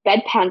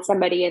bedpan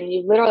somebody, and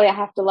you literally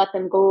have to let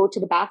them go to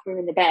the bathroom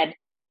in the bed,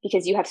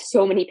 because you have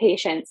so many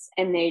patients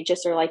and they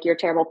just are like, you're a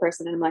terrible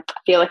person. And I'm like, I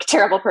feel like a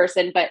terrible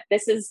person, but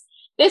this is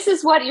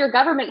what your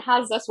government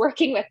has us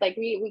working with. Like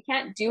we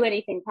can't do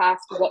anything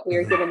past what we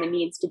are given the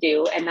means to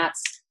do. And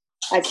that's,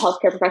 as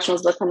healthcare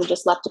professionals, we're kind of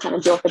just left to kind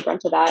of deal with the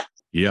brunt of that.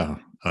 Yeah.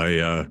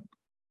 I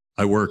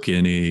work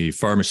in a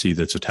pharmacy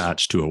that's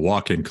attached to a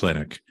walk-in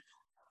clinic,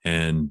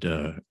 and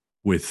everywhere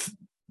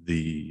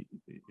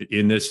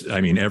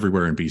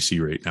in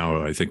BC right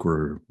now, I think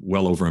we're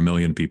well over 1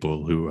 million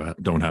people who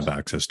don't have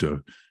access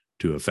to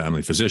a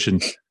family physician.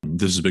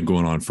 This has been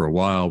going on for a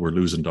while. We're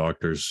losing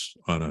doctors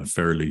at a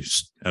fairly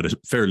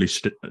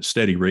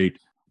steady rate,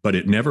 but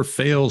it never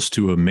fails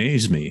to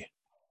amaze me.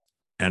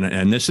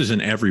 And this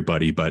isn't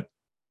everybody, but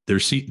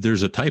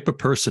there's a type of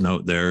person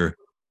out there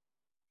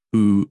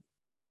who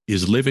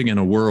is living in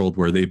a world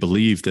where they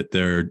believe that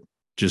they're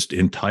just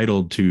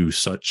entitled to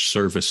such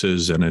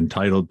services and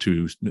entitled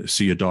to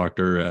see a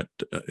doctor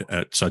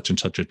at such and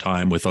such a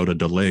time without a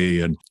delay.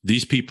 And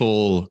these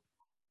people,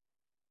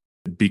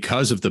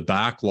 because of the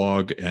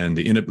backlog and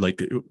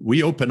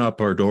we open up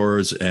our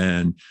doors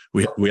and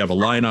we have a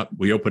lineup,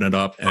 we open it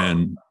up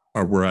and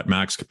we're at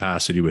max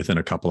capacity within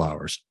a couple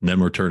hours, and then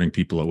we're turning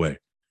people away.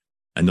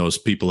 And those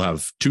people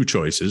have two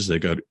choices. They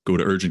got to go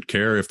to urgent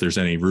care if there's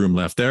any room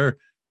left there,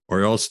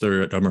 or else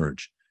they're at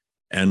emerge.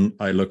 And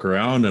I look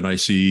around and I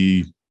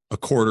see a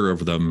quarter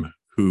of them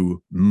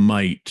who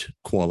might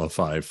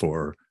qualify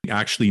for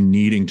actually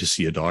needing to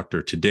see a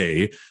doctor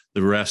today.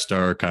 The rest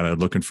are kind of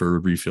looking for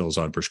refills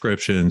on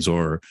prescriptions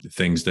or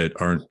things that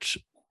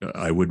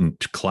I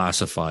wouldn't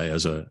classify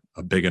as a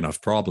big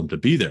enough problem to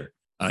be there.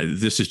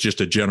 This is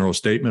just a general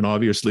statement,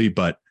 obviously,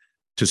 but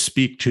to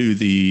speak to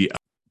the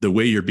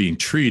way you're being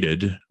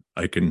treated,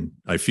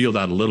 I feel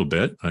that a little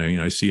bit.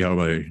 I see how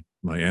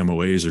my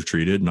MOAs are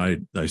treated, and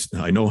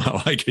I know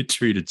how I get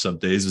treated some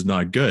days is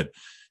not good.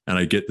 And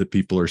I get that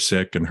people are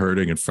sick and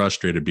hurting and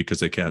frustrated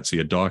because they can't see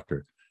a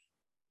doctor.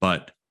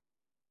 But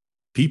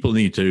people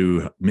need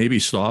to maybe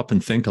stop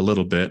and think a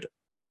little bit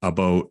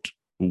about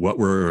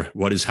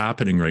what is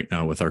happening right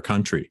now with our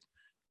country.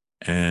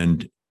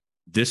 And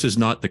this is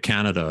not the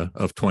Canada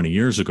of 20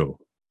 years ago.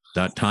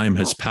 That time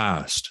has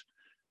passed.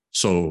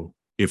 So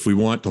if we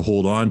want to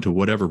hold on to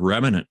whatever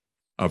remnant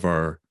of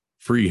our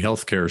free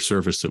healthcare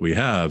service that we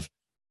have,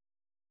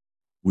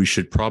 we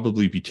should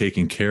probably be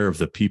taking care of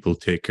the people who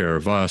take care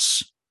of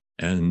us.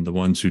 And the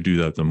ones who do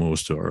that the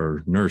most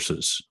are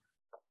nurses.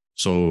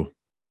 So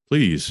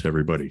please,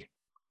 everybody,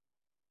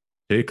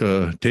 take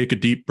a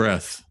deep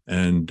breath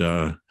and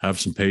have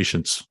some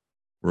patience.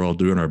 We're all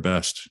doing our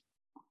best.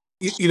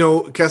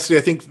 Cassidy,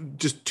 I think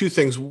just two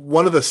things.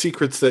 One of the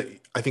secrets that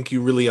I think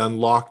you really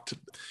unlocked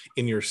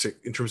in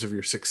terms of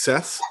your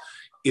success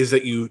is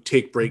that you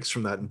take breaks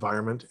from that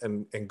environment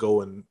and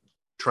go and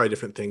try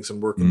different things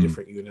and work in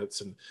different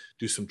units and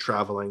do some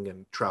traveling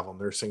and travel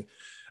nursing.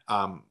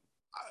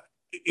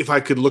 If I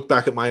could look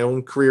back at my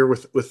own career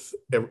with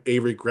a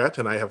regret,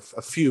 and I have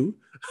a few,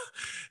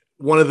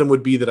 one of them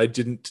would be that I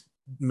didn't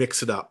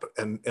mix it up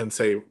and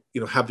say,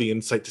 have the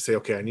insight to say,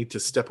 okay, I need to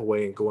step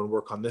away and go and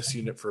work on this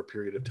unit for a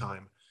period of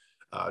time,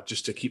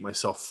 just to keep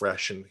myself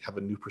fresh and have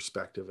a new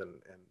perspective and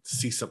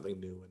see something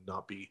new and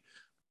not be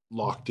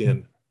locked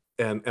in.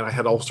 And I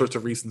had all sorts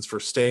of reasons for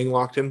staying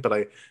locked in, but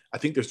I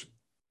think there's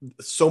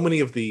so many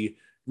of the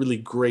really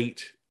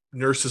great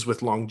nurses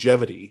with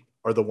longevity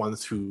are the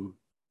ones who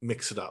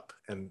mix it up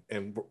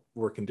and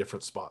work in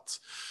different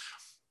spots.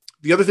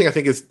 The other thing I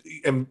think is,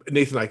 and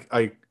Nathan,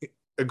 I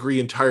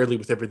agree entirely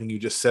with everything you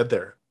just said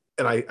there.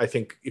 And I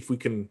think if we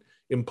can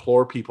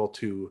implore people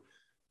to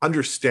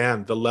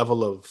understand the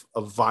level of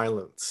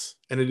violence,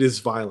 and it is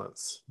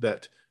violence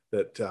that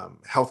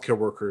healthcare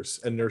workers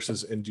and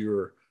nurses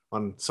endure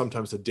on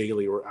sometimes a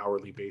daily or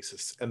hourly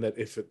basis. And that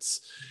if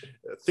it's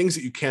things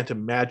that you can't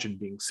imagine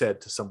being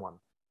said to someone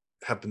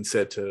have been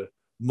said to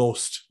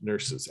most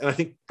nurses. And I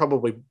think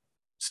probably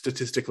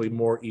statistically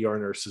more ER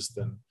nurses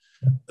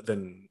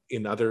than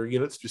in other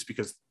units, just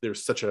because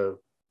there's such a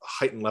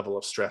heightened level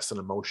of stress and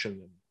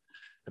emotion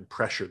and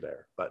pressure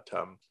there. But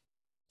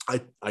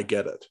I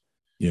get it.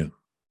 Yeah.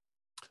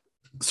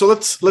 So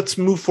let's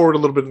move forward a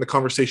little bit in the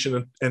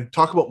conversation and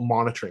talk about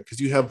monitoring,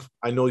 because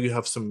I know you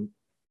have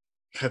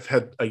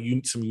had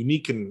some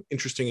unique and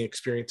interesting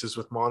experiences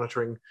with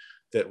monitoring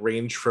that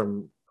range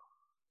from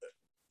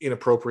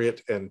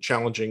inappropriate and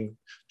challenging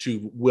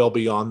to well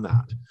beyond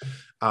that.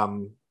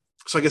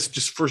 So I guess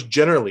just first,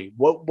 generally,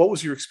 what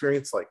was your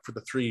experience like for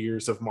the 3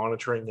 years of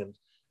monitoring and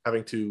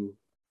having to?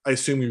 I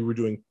assume you were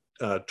doing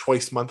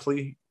twice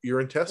monthly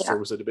urine tests, or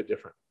was it a bit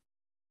different?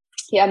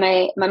 Yeah,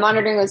 my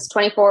monitoring was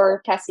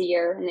 24 tests a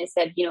year, and they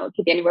said, it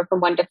could be anywhere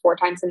from 1 to 4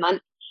 times a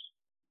month.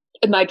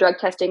 And my drug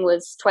testing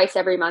was twice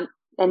every month,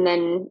 and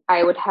then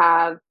I would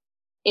have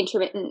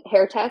intermittent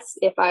hair tests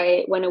if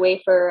I went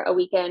away for a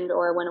weekend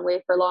or went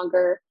away for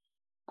longer.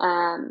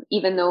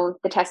 Even though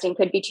the testing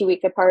could be 2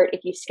 weeks apart,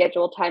 if you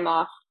schedule time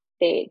off,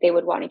 they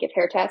would want to give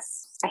hair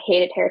tests. I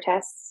hated hair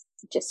tests.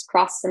 It just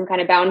crossed some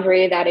kind of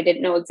boundary that I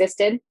didn't know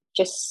existed.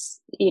 Just,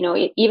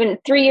 even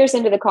 3 years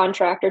into the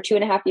contract, or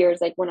 2.5 years,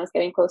 like when I was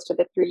getting close to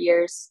the 3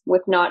 years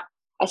with not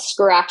a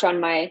scratch on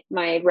my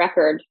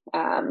record,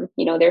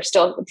 they're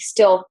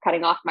still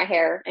cutting off my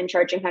hair and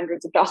charging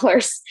hundreds of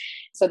dollars.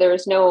 So there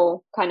was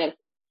no kind of,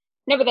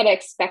 never that I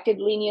expected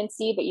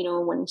leniency, but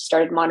when you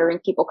started monitoring,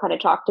 people kind of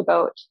talked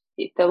about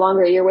the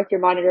longer you're with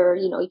your monitor,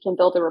 you can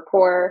build a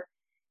rapport.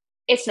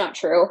 It's not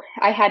true.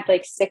 I had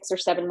like 6 or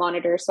 7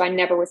 monitors, so I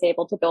never was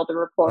able to build a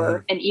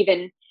rapport. And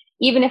even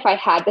if I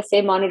had the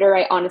same monitor,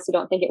 I honestly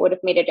don't think it would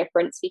have made a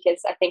difference,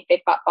 because I think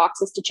they've got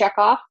boxes to check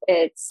off.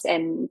 That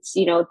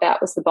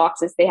was the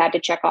boxes they had to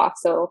check off.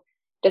 So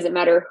it doesn't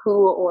matter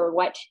who or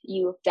what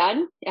you've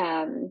done.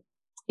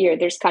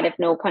 There's kind of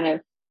no kind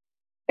of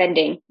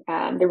bending.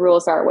 The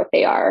rules are what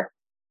they are.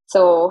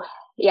 So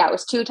yeah, it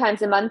was 2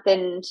 times a month,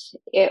 and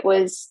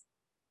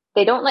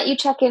they don't let you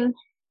check in. Do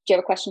you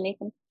have a question,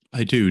 Nathan?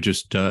 I do.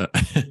 Just,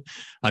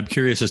 I'm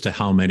curious as to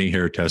how many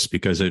hair tests,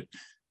 because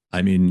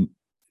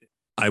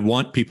I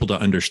want people to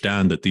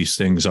understand that these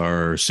things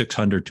are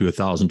 $600 to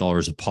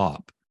 $1,000 a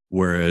pop,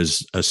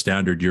 whereas a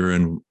standard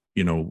urine,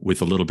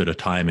 with a little bit of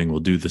timing, will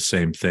do the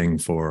same thing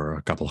for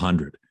a couple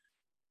hundred.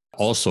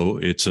 Also,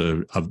 it's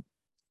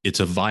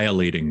a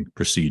violating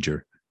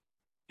procedure.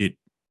 It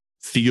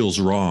feels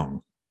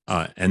wrong,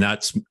 and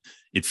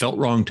it felt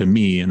wrong to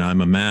me. And I'm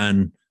a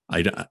man.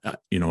 I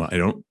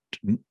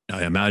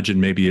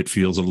imagine maybe it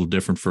feels a little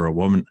different for a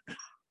woman.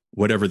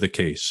 Whatever the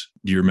case,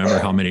 do you remember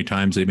how many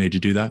times they made you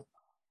do that?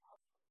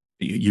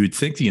 You would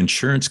think the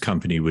insurance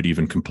company would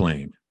even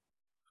complain.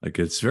 Like,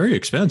 it's very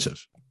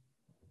expensive.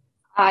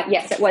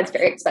 Yes, it was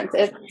very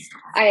expensive.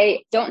 I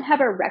don't have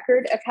a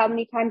record of how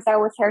many times I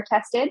was hair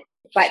tested,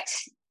 but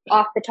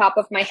off the top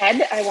of my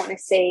head, I want to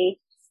say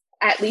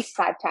at least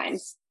 5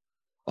 times.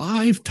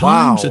 5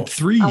 times in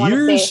 3 years? I want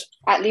to say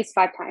at least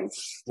 5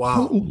 times.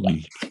 Wow.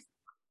 Holy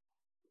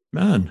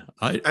man.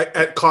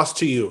 At cost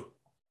to you?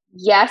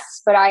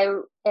 Yes, but I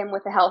am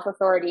with a health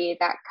authority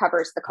that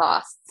covers the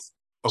costs.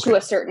 Okay. To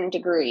a certain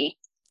degree.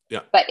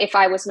 Yeah. But if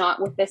I was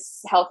not with this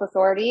health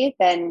authority,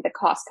 then the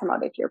costs come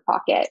out of your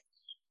pocket.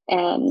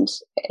 And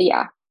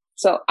yeah.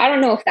 So I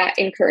don't know if that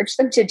encouraged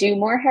them to do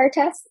more hair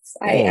tests.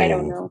 I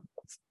don't know.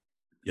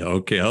 Yeah,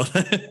 okay.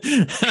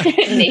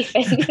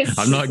 Nathan,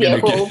 I'm not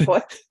going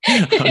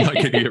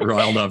to get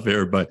riled up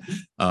here, but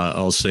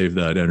I'll save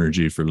that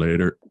energy for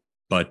later.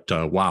 But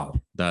wow,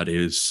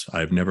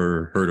 I've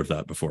never heard of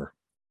that before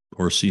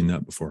or seen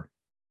that before.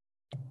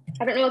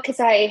 I don't know,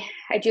 because I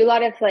do a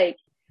lot of like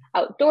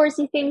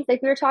outdoorsy things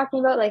like we were talking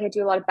about. Like I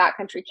do a lot of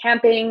backcountry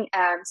camping.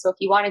 So if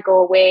you want to go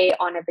away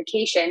on a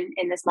vacation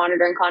in this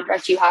monitoring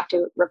contract, you have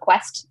to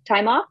request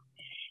time off,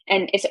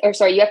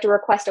 you have to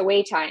request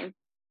away time,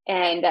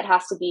 and that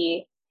has to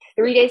be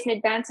 3 days in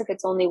advance if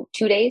it's only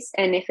 2 days,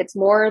 and if it's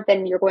more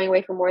than you're going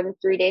away for more than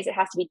 3 days, it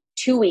has to be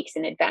 2 weeks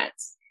in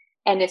advance.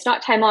 And it's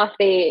not time off.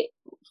 They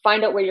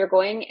find out where you're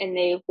going, and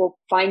they will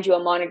find you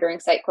a monitoring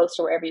site close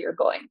to wherever you're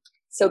going.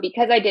 So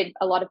because I did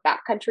a lot of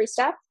backcountry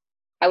stuff,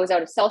 I was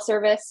out of cell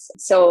service.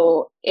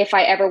 So if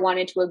I ever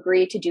wanted to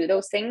agree to do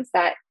those things,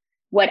 that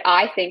what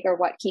I think are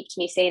what keeps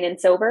me sane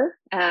and sober,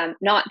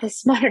 not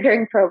this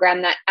monitoring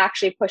program that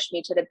actually pushed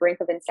me to the brink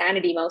of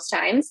insanity most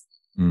times,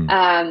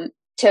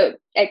 to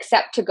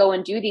accept to go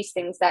and do these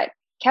things that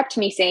kept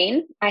me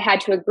sane, I had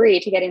to agree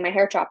to getting my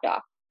hair chopped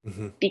off.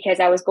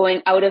 Because I was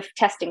going out of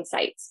testing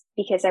sites,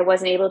 because I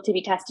wasn't able to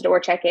be tested or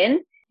check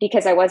in,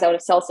 because I was out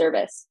of cell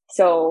service.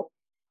 So,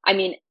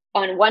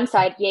 on one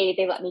side, yay,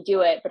 they let me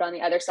do it. But on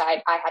the other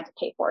side, I had to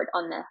pay for it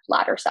on the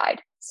latter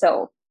side.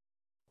 So.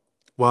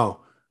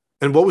 Wow.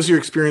 And what was your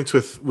experience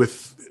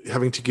with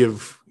having to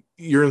give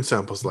urine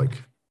samples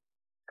like?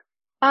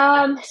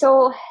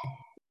 So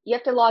you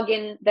have to log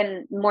in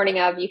the morning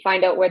of, you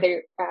find out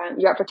whether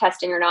you're up for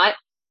testing or not.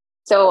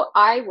 So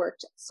I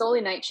worked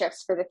solely night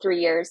shifts for the 3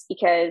 years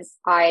because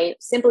I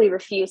simply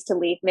refused to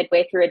leave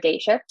midway through a day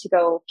shift to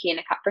go pee in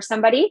a cup for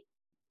somebody,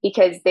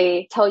 because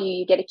they tell you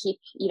you get to keep,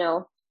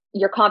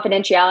 your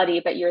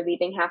confidentiality, but you're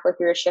leaving halfway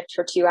through a shift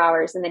for 2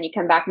 hours, and then you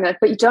come back and they're like,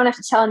 but you don't have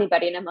to tell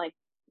anybody. And I'm like,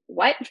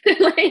 what?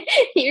 Like,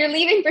 you're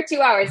leaving for 2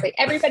 hours. Like,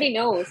 everybody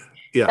knows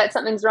that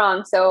something's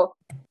wrong. So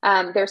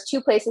there's two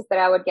places that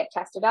I would get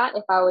tested at.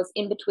 If I was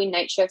in between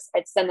night shifts,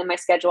 I'd send them my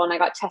schedule and I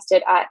got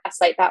tested at a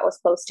site that was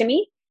close to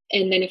me.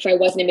 And then if I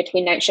wasn't in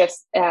between night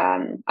shifts,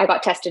 I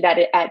got tested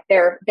at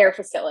their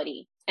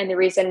facility. And the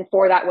reason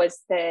for that was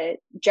the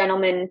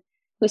gentleman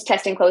who's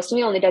testing close to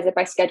me only does it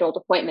by scheduled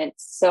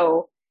appointments.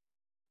 So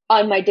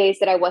on my days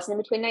that I wasn't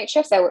in between night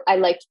shifts, I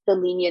liked the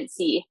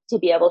leniency to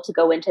be able to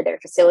go into their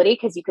facility,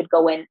 because you could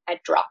go in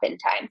at drop-in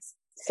times.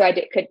 So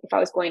if I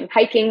was going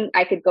hiking,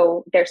 I could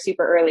go there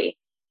super early.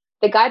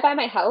 The guy by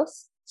my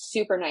house,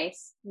 super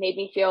nice, made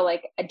me feel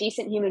like a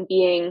decent human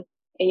being.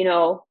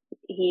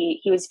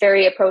 He was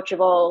very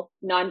approachable,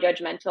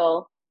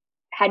 non-judgmental,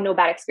 had no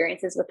bad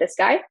experiences with this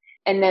guy.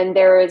 And then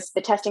there was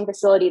the testing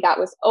facility that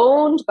was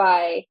owned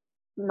by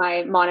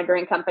my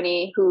monitoring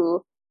company,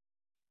 who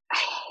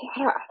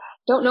I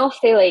don't know if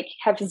they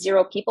have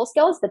zero people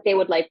skills, but they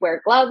would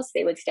wear gloves.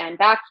 They would stand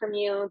back from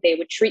you. They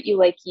would treat you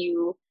like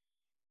you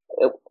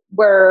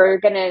were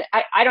gonna,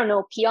 I don't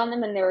know, pee on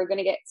them and they were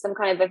gonna get some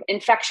kind of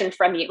infection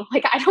from you.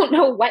 I don't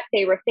know what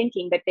they were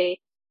thinking, but they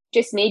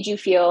just made you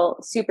feel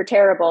super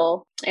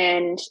terrible.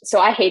 And so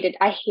I hated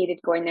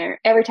going there.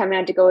 Every time I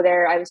had to go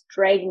there, I was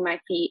dragging my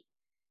feet,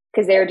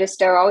 because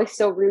they're always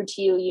so rude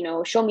to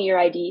you, show me your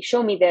ID,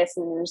 show me this.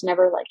 And there's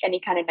never any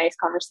kind of nice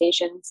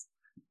conversations.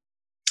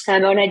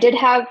 And I did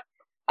have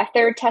a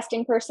third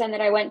testing person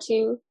that I went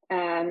to.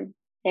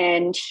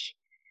 And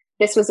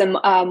this was a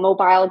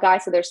mobile guy.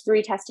 So there's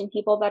 3 testing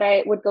people that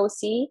I would go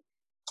see.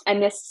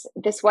 And this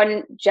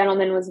one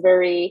gentleman always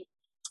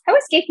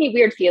gave me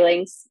weird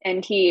feelings,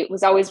 and he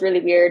was always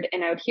really weird.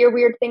 And I would hear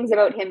weird things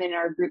about him in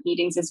our group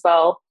meetings as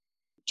well,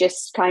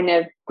 just kind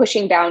of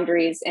pushing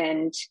boundaries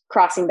and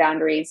crossing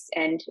boundaries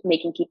and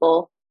making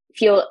people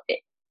feel,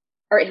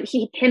 or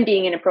him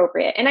being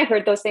inappropriate. And I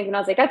heard those things and I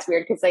was like, that's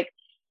weird, because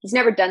he's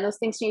never done those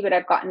things to me, but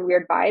I've gotten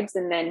weird vibes.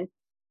 And then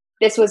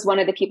this was one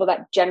of the people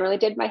that generally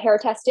did my hair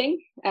testing,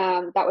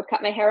 that would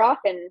cut my hair off.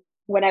 And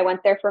when I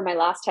went there for my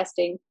last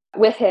testing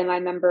with him, I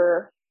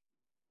remember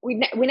we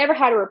never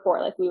had a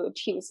rapport.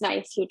 He was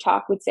nice. He would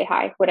talk, we'd say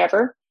hi,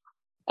 whatever.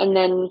 And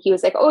then he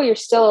was like, oh, you're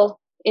still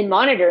in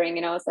monitoring.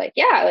 And I was like,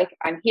 yeah,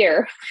 I'm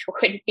here. I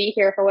wouldn't be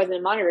here if I wasn't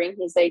in monitoring.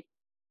 He's like,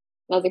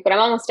 I was like, but I'm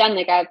almost done.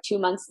 I have 2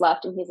 months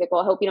left. And he's like,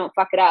 well, I hope you don't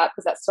fuck it up,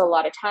 because that's still a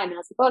lot of time. And I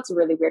was like, well, it's a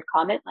really weird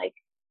comment.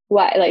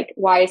 What,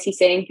 why is he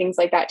saying things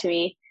like that to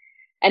me?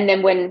 And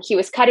then when he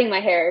was cutting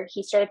my hair,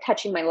 he started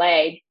touching my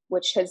leg,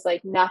 which has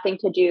nothing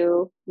to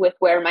do with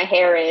where my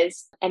hair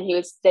is. And he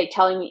was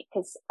telling me,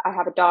 because I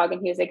have a dog,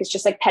 and he was like, it's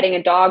just like petting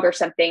a dog or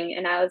something.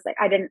 And I was like,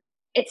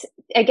 it's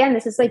again,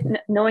 this is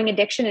knowing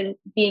addiction and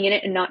being in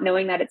it and not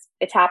knowing that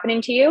it's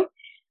happening to you.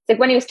 It's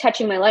when he was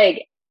touching my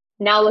leg,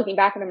 now looking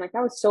back and I'm like,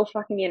 that was so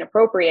fucking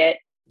inappropriate.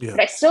 Yeah.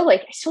 But I still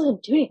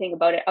didn't do anything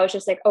about it. I was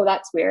just like, oh,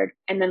 that's weird.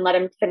 And then let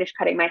him finish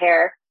cutting my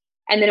hair.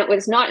 And then it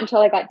was not until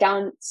I got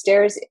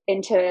downstairs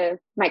into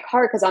my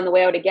car, because on the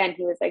way out again,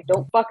 he was like,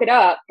 don't fuck it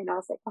up. And I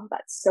was like, oh,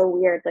 that's so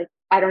weird.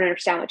 I don't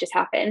understand what just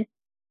happened.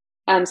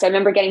 So I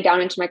remember getting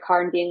down into my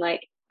car and being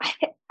like, I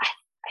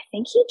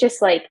think he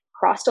just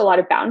crossed a lot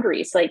of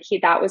boundaries.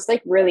 That was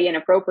really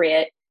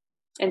inappropriate.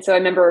 And so I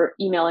remember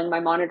emailing my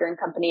monitoring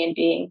company and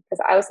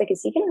because I was like,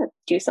 is he going to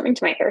do something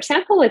to my hair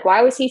sample?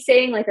 Why was he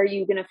saying are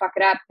you going to fuck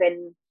it up?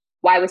 And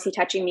why was he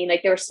touching me?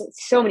 There were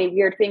so many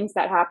weird things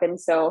that happened.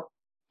 So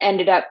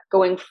ended up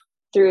going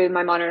through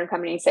my monitoring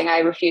company saying I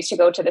refuse to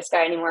go to this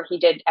guy anymore. He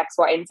did X,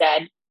 Y, and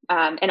Z.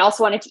 And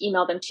also wanted to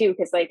email them too,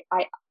 because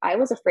I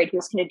was afraid he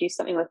was going to do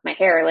something with my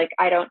hair.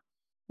 I don't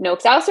know.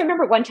 Because I also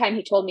remember one time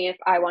he told me if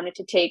I wanted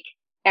to take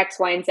X,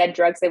 Y, and Z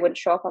drugs, they wouldn't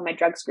show up on my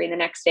drug screen the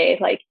next day.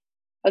 I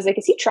was like,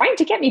 is he trying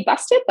to get me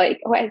busted?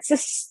 This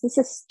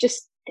is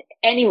just,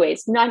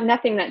 anyways,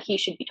 nothing that he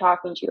should be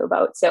talking to you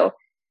about. So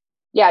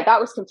yeah,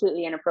 that was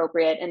completely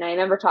inappropriate. And I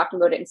remember talking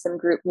about it in some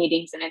group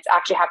meetings, and it's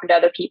actually happened to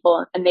other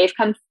people, and they've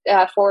come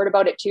forward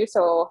about it too.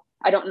 So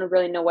I don't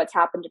really know what's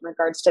happened in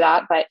regards to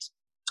that, but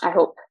I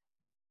hope,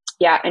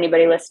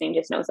 anybody listening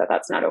just knows that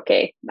that's not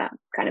okay, that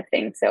kind of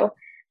thing. So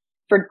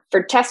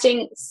for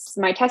testing,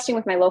 my testing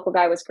with my local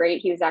guy was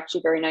great. He was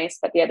actually very nice,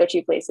 but the other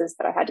 2 places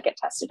that I had to get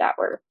tested at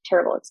were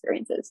terrible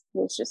experiences. It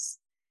was just,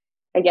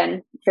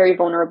 again, very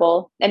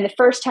vulnerable. And the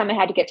first time I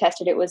had to get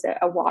tested, it was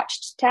a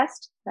watched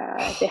test.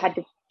 They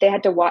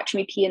had to watch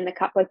me pee in the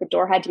cup. The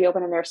door had to be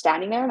open and they were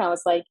standing there. And I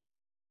was like,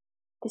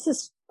 this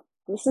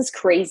is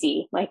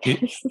crazy.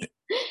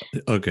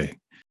 Okay.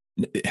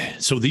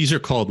 So these are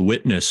called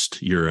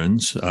witnessed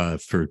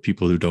urines, for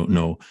people who don't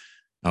know.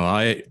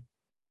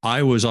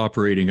 I was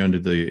operating under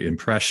the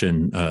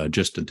impression,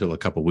 just until a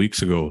couple of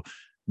weeks ago,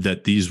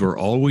 that these were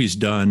always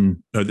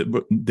done,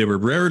 they were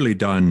rarely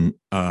done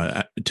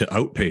to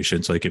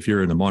outpatients. If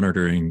you're in the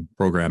monitoring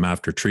program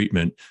after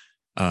treatment,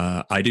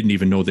 I didn't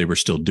even know they were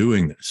still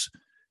doing this,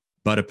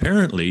 but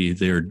apparently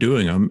they're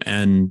doing them.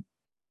 And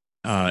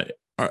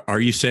are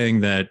you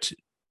saying that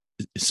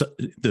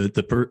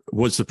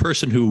was the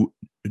person who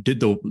did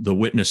the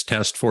witness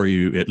test for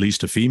you at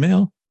least a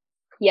female?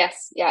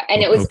 Yes, yeah,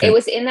 and Okay. it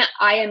was in the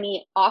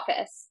IME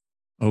office.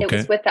 Okay. It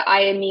was with the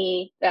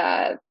IME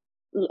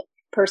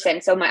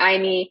person. So my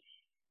IME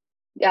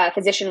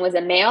physician was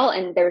a male,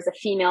 and there was a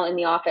female in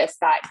the office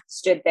that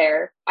stood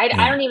there. I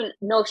don't even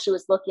know if she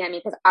was looking at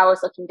me, because I was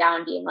looking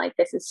down, being like,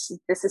 "This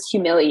is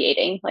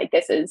humiliating. Like,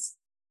 this is."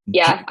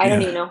 Yeah, I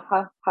don't even know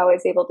how I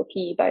was able to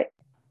pee, but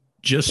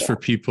just for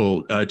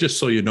people, just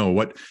so you know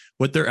what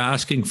they're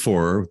asking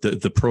for,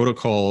 the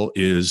protocol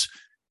is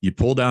you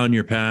pull down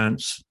your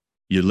pants,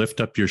 you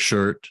lift up your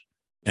shirt,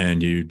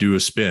 and you do a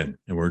spin.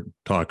 And we're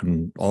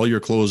talking all your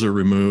clothes are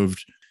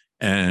removed,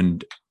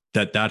 and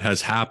that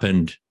has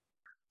happened,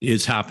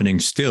 is happening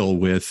still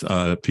with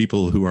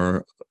people who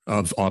are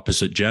of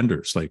opposite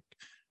genders. Like,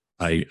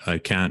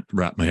 I can't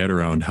wrap my head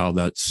around how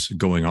that's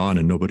going on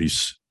and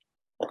nobody's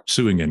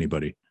suing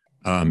anybody.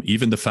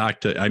 Even the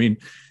fact that, I mean,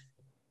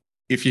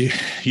 if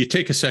you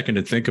take a second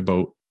to think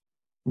about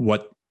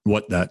what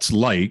that's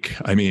like,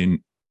 I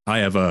mean, I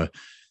have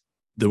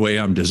the way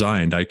I'm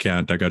designed, I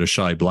got a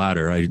shy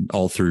bladder. I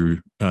all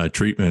through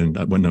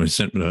treatment, when they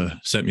sent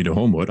me to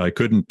Homewood, I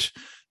couldn't.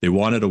 They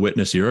wanted a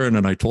witness urine,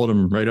 and I told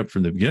them right up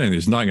from the beginning,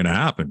 it's not going to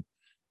happen.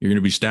 You're going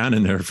to be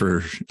standing there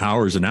for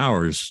hours and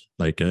hours.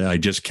 Like, I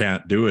just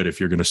can't do it if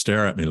you're going to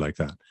stare at me like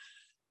that.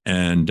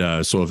 And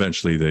so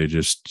eventually they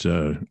just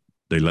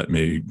they let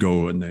me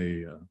go, and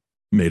they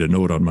made a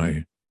note on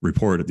my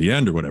report at the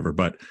end or whatever.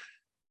 But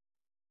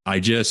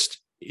I just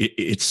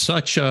it's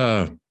such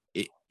an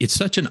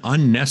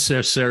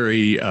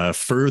unnecessary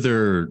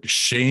further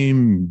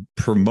shame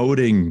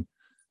promoting.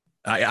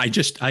 I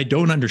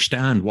don't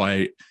understand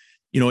why,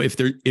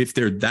 if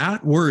they're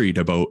that worried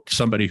about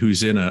somebody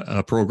who's in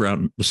a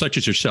program such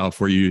as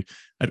yourself, where you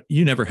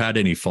never had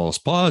any false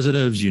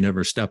positives, you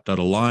never stepped out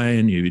of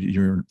line,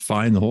 you're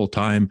fine the whole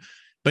time.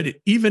 But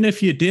even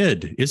if you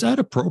did, is that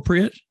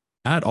appropriate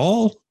at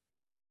all?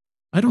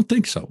 I don't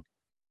think so.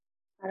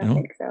 I don't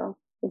think so.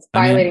 It's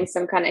violating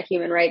some kind of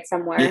human right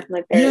somewhere.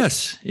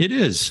 Yes, it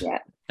is. Yeah.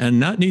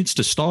 And that needs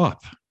to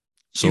stop.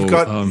 So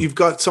you've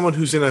got someone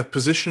who's in a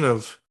position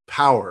of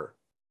power,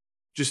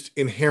 just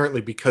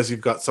inherently, because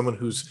you've got someone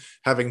who's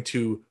having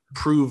to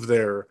prove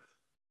their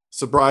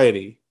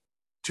sobriety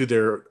to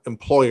their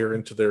employer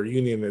and to their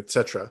union,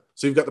 etc.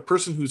 So you've got the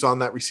person who's on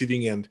that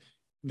receiving end.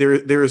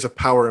 There is a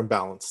power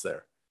imbalance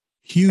there.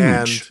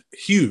 Huge.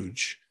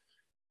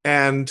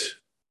 And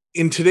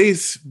in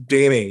today's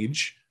day and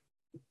age,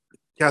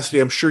 Cassidy,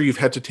 I'm sure you've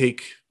had to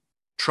take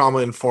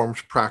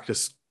trauma-informed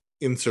practice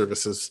in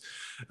services.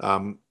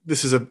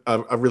 This is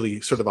a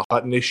really sort of a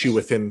hot issue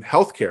within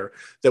healthcare,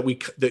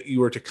 that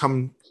you are to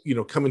come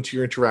into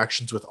your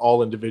interactions with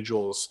all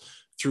individuals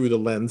through the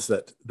lens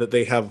that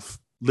they have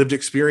lived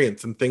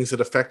experience and things that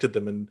affected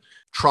them, and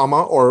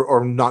trauma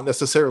or not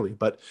necessarily,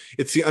 but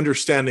it's the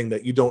understanding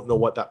that you don't know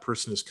what that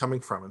person is coming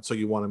from, and so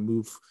you want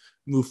to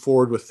move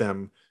forward with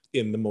them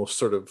in the most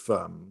sort of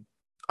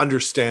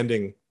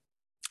understanding,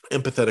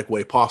 empathetic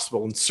way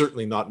possible, and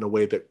certainly not in a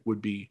way that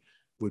would be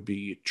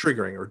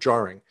triggering or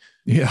jarring.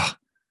 Yeah.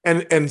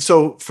 And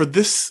so for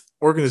this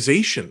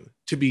organization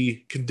to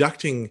be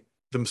conducting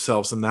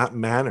themselves in that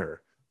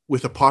manner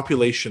with a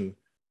population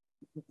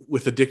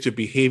with addictive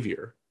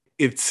behavior,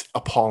 it's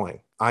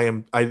appalling.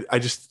 I'm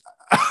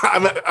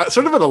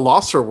sort of at a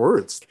loss for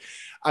words.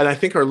 And I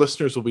think our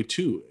listeners will be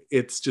too.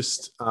 It's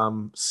just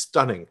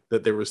stunning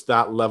that there was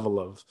that level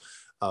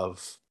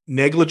of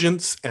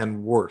negligence,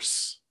 and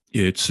worse.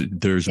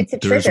 There's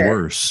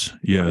worse.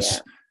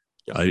 Yes.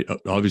 Yeah. I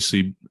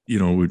obviously,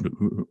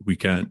 we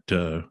can't,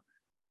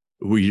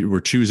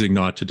 we're choosing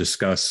not to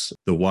discuss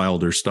the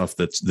wilder stuff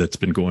that's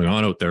been going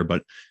on out there,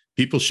 but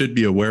people should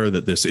be aware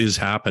that this is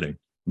happening.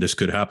 This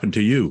could happen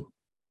to you,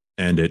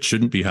 and it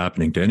shouldn't be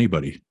happening to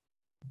anybody.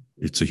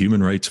 It's a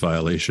human rights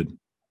violation.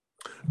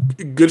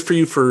 Good for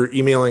you for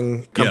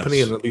emailing company,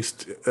 yes. and at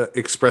least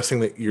expressing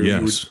that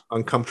you're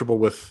uncomfortable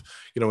with,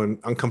 and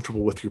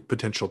uncomfortable with your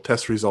potential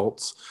test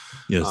results.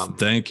 Yes.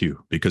 Thank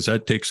you. Because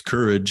that takes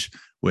courage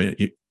when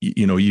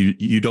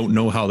you don't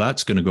know how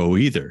that's going to go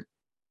either.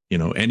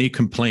 Any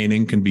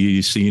complaining can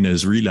be seen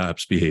as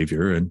relapse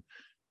behavior, and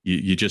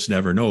you just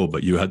never know,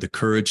 but you had the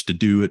courage to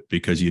do it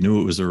because you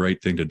knew it was the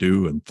right thing to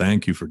do. And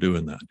thank you for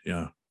doing that.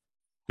 Yeah.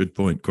 Good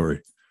point,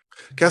 Corey.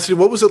 Cassidy,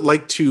 what was it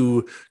like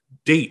to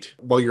date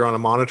while you're on a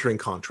monitoring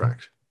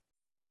contract?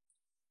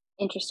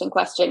 Interesting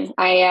question.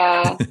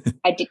 I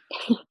did.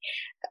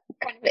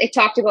 It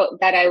talked about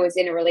that I was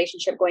in a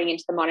relationship going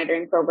into the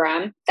monitoring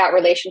program. That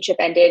relationship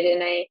ended,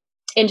 and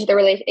into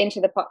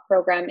the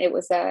program. It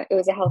was a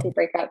healthy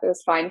breakup. It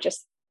was fine.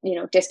 Just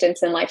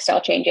distance and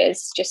lifestyle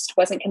changes just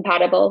wasn't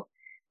compatible.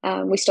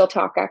 We still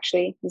talk,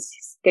 actually.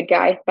 He's a good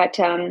guy, but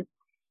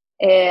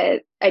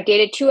I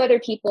dated two other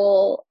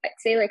people. I'd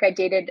say I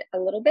dated a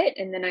little bit,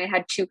 and then I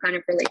had two kind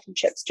of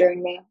relationships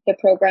during the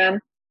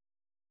program.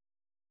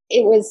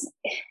 It was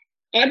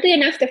Oddly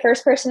enough, the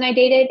first person I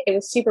dated, it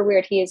was super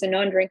weird. He is a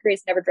non-drinker.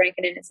 He's never drank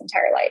in his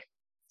entire life.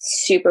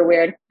 Super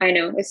weird. I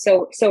know, it's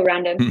so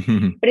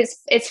random. But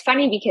it's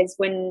funny because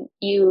when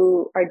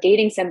you are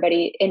dating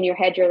somebody, in your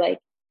head you're like,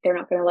 they're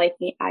not going to like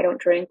me. I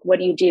don't drink. What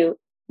do you do?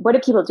 What do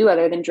people do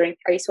other than drink?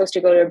 Are you supposed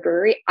to go to a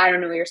brewery? I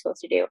don't know what you're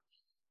supposed to do.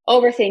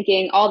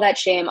 Overthinking, all that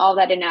shame, all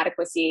that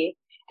inadequacy.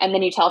 And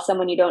then you tell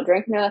someone you don't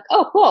drink and they're like,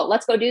 oh, cool,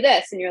 let's go do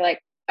this. And you're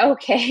like,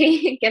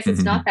 okay, guess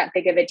it's not that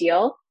big of a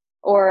deal.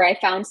 Or I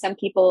found some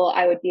people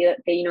I would be,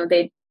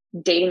 they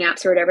dating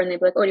apps or whatever, and they'd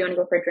be like, oh, do you want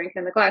to go for a drink?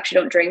 And I'm like, oh, I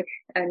actually don't drink.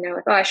 And they're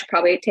like, oh, I should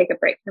probably take a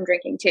break from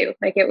drinking too.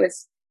 Like it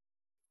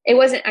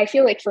wasn't, I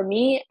feel like for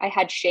me, I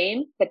had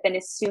shame, but then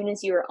as soon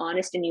as you were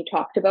honest and you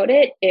talked about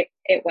it,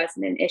 it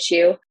wasn't an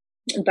issue.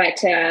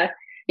 But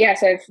yeah,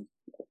 so I've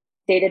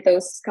dated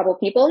those couple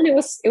people and it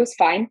was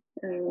fine.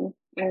 I don't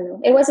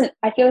know. It wasn't,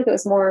 I feel like it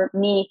was more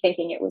me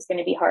thinking it was going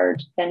to be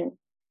hard than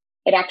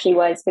it actually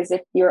was. Because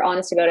if you were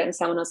honest about it and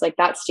someone was like,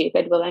 that's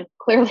stupid, well then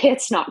clearly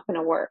it's not going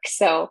to work.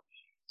 So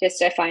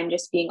I find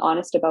just being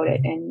honest about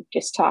it and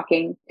just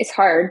talking is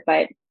hard,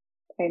 but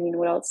I mean,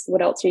 what else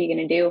are you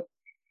going to do?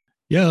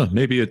 Yeah,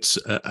 maybe it's,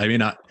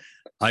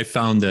 I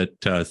found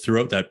that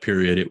throughout that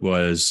period, it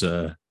was,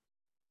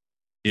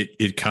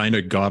 it kind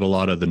of got a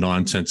lot of the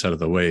nonsense out of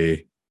the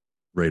way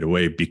right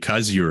away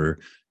because you're,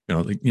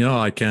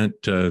 I can't,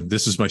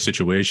 this is my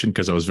situation,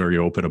 because I was very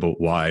open about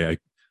why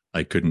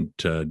I couldn't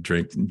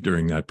drink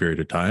during that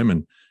period of time.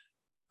 And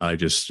I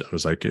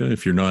was like,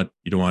 if you don't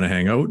want to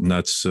hang out and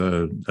that's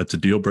a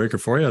deal breaker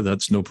for you,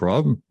 that's no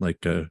problem.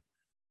 Like, I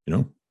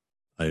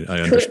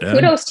understand.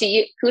 Kudos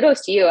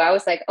to you. I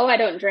was like, oh, I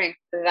don't drink.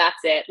 That's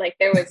it. Like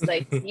there was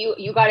like,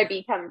 you got to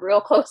become real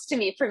close to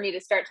me for me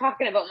to start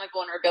talking about my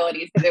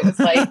vulnerabilities. Cause it was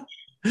like,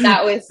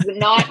 that was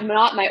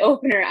not my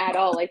opener at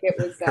all. Like it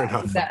was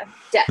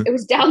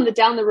down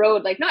the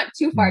road, like not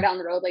too far down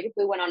the road. Like if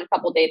we went on a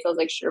couple dates, I was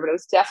like, sure, but it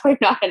was definitely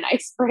not an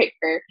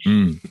icebreaker.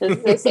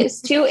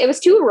 It was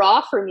too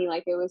raw for me.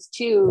 Like it was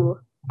too,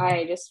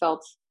 I just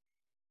felt,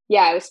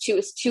 yeah, it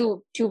was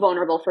too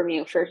vulnerable for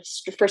me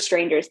for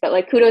strangers. But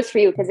like kudos for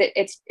you, because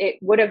it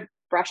would have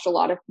brushed a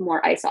lot of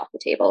more ice off the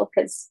table,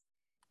 because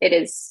it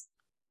is,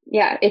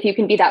 yeah, if you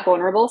can be that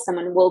vulnerable,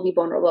 someone will be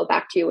vulnerable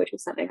back to you, which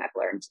is something I've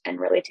learned and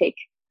really take.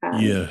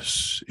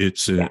 Yes,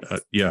 it's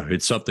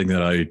it's something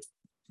that I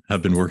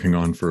have been working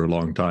on for a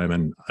long time,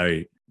 and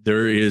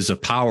there is a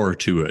power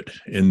to it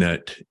in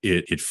that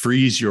it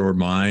frees your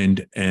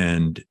mind,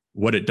 and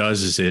what it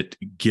does is it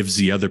gives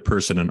the other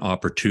person an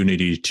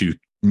opportunity to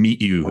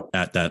meet you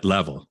at that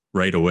level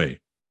right away.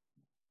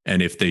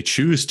 And if they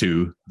choose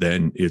to,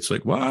 then it's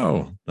like,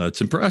 wow,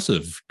 that's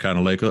impressive. Kind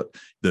of like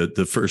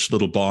the first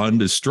little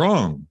bond is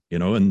strong,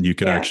 and you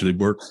can actually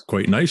work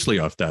quite nicely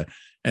off that.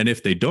 And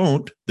if they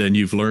don't, then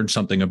you've learned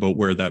something about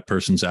where that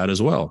person's at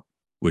as well,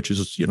 which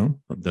is,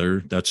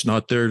 that's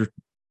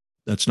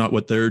not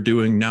what they're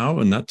doing now.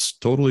 And that's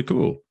totally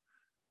cool.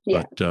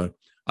 Yeah. But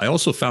I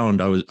also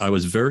found I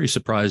was very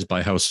surprised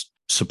by how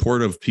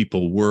supportive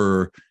people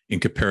were in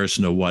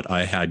comparison to what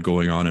I had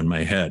going on in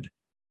my head.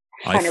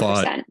 100%. I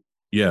thought,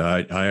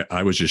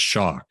 I was just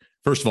shocked.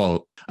 First of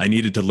all, I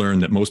needed to learn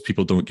that most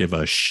people don't give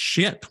a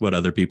shit what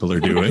other people are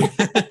doing.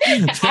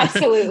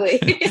 Absolutely.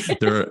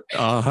 They're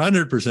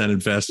 100%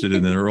 invested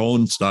in their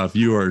own stuff.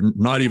 You are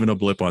not even a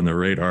blip on their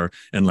radar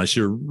unless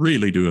you're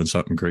really doing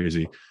something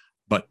crazy.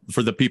 But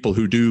for the people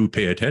who do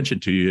pay attention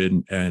to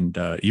you, and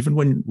even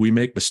when we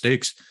make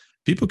mistakes,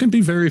 people can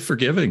be very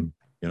forgiving,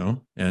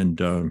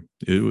 and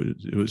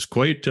it was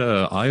quite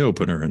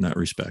eye-opener in that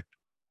respect.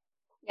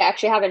 I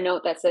actually have a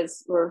note that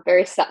says we're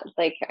very because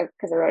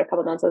I wrote a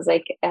couple notes. I was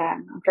like,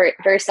 very,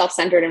 very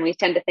self-centered, and we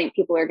tend to think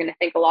people are going to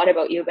think a lot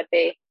about you, but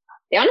they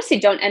honestly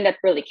don't end up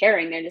really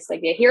caring. They're just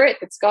like, they hear it,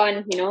 it's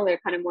gone. They're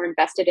kind of more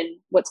invested in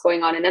what's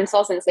going on in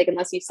themselves. And it's like,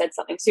 unless you said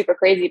something super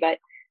crazy, but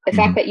the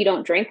fact that you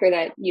don't drink or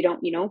that you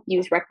don't,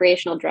 use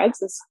recreational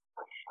drugs it's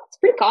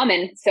pretty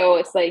common. So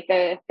it's like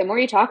the more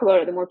you talk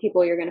about it, the more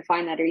people you're going to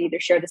find that are either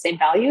share the same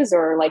values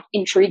or like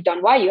intrigued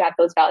on why you have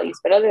those values.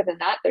 But other than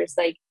that, there's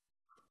like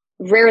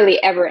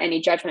rarely ever any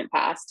judgment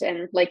passed.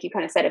 And like you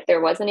kind of said, if there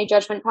was any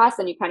judgment passed,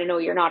 then you kind of know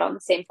you're not on the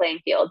same playing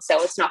field.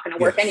 So it's not going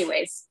to work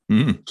anyways.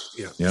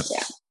 Yeah.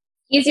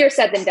 Easier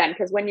said than done.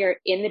 Because when you're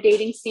in the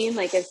dating scene,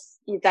 like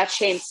that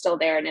shame's still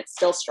there and it's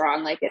still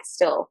strong. Like it's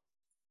still,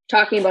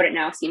 talking about it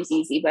now seems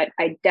easy, but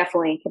I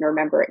definitely can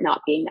remember it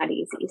not being that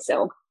easy.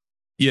 So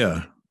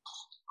yeah.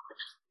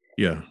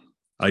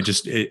 I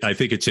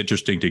think it's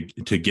interesting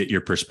to get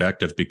your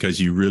perspective, because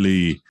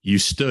you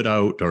stood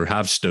out or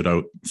have stood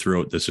out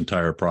throughout this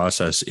entire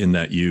process in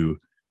that you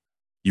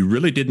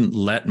really didn't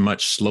let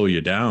much slow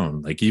you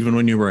down. Like even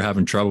when you were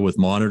having trouble with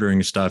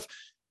monitoring stuff,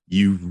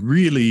 you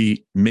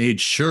really made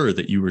sure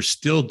that you were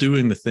still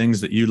doing the things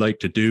that you like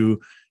to do.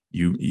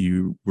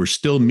 You were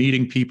still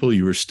meeting people.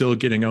 You were still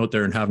getting out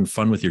there and having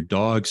fun with your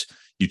dogs.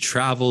 You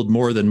traveled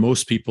more than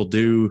most people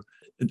do.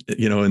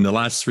 In the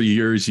last 3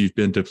 years, you've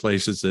been to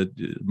places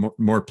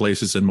more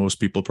places than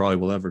most people probably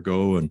will ever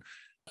go. And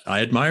I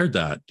admired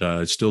that.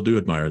 I still do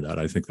admire that.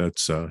 I think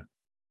that's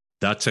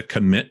that's a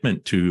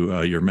commitment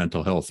to your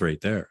mental health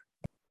right there.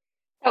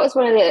 That was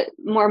one of the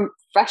more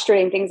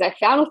frustrating things I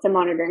found with the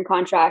monitoring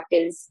contract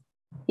is,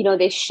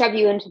 they shove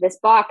you into this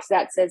box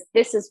that says,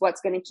 this is what's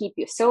going to keep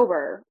you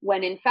sober,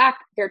 when in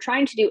fact, they're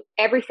trying to do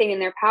everything in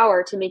their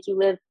power to make you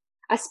live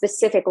a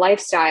specific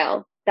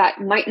lifestyle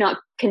that might not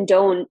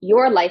condone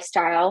your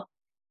lifestyle,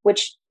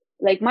 which,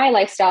 like, my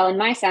lifestyle and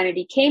my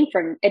sanity came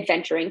from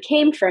adventuring,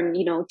 came from,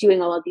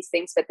 doing all of these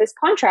things. But this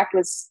contract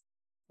was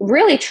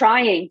really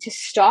trying to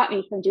stop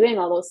me from doing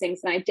all those things.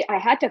 And I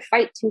had to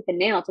fight tooth and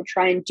nail to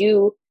try and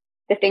do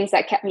the things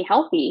that kept me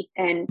healthy.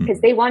 And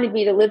because they wanted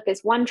me to live this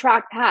one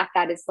track path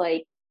that is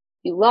like,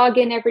 you log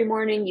in every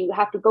morning, you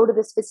have to go to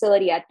this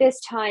facility at this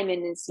time,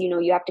 and it's,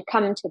 you have to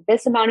come to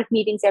this amount of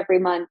meetings every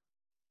month.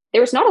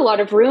 There was not a lot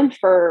of room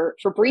for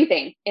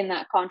breathing in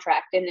that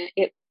contract. And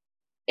it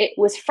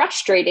was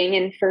frustrating.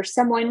 And for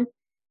someone,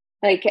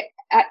 like,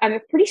 I'm a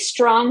pretty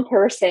strong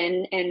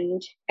person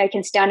and I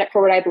can stand up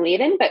for what I believe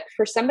in, but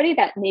for somebody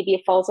that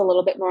maybe falls a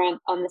little bit more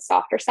on the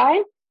softer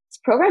side, this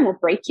program will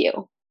break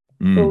you.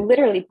 It will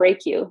literally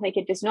break you. Like,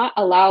 it does not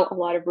allow a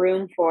lot of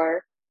room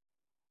for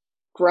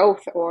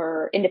growth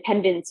or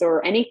independence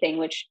or anything,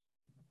 which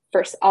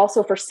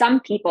also for some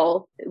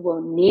people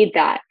will need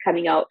that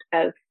coming out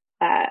of,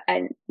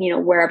 and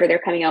wherever they're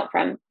coming out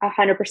from,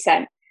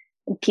 100%.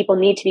 And people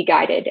need to be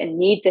guided and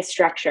need this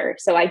structure.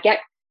 So I get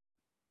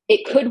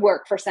it could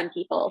work for some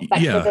people, but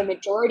for the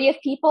majority of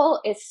people,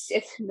 it's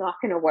not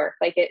going to work.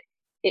 Like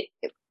it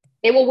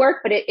will work,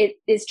 but it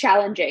is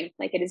challenging.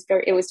 Like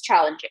it was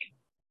challenging.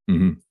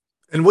 Mm-hmm.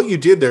 And what you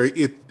did there,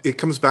 it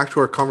comes back to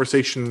our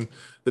conversation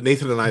that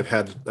Nathan and I have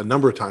had a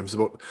number of times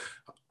about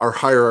our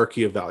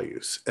hierarchy of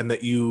values, and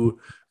that you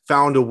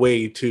found a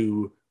way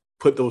to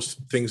put those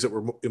things that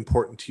were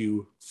important to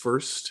you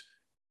first.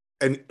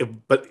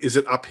 But is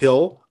it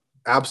uphill?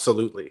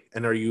 Absolutely.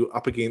 And are you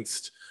up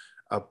against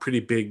a pretty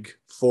big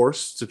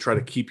force to try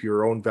to keep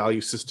your own value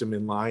system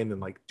in line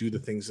and like do the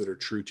things that are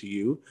true to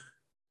you?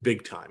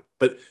 Big time.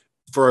 But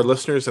for our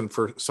listeners and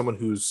for someone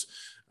who's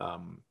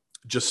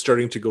just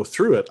starting to go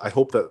through it, I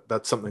hope that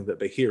that's something that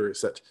they hear,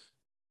 is that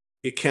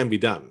it can be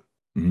done.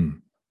 Mm-hmm.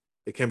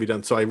 It can be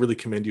done. So I really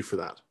commend you for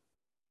that.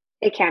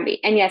 It can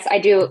be. And yes, I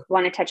do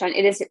want to touch on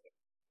it.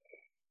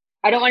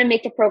 I don't want to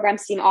make the program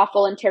seem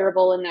awful and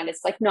terrible and that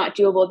it's like not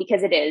doable,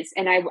 because it is.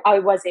 And I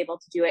was able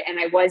to do it, and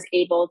I was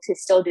able to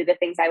still do the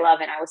things I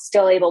love, and I was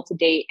still able to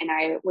date, and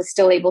I was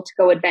still able to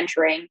go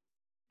adventuring.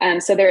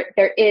 So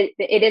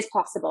it is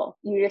possible.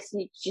 You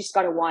just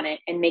got to want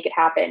it and make it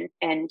happen,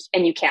 and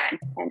you can.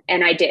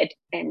 And I did,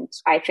 and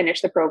I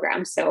finished the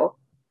program. So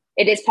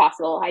it is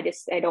possible.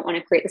 I don't want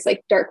to create this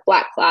like dark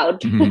black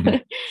cloud. Mm-hmm.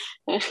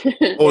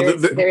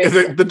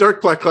 The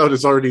dark black cloud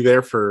is already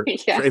there for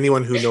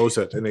anyone who knows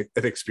it and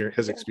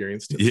has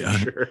experienced it. Yeah.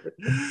 For sure.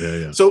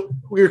 Yeah. So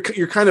we're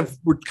kind of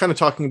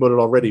talking about it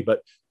already,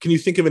 but can you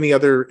think of any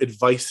other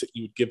advice that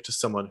you would give to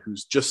someone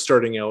who's just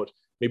starting out?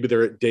 Maybe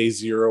they're at day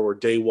 0 or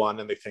day 1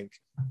 and they think,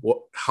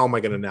 how am I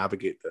going to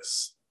navigate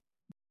this?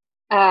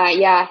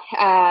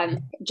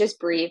 Just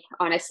breathe.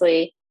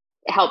 Honestly,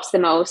 it helps the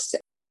most.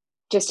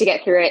 Just to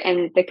get through it.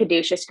 And the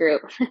Caduceus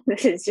group,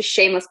 this is a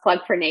shameless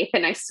plug for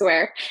Nathan, I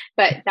swear,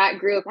 but that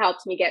group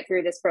helped me get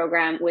through this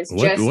program. What's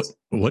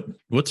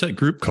that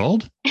group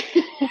called?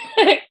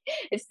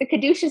 It's the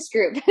Caduceus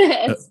group.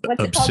 What's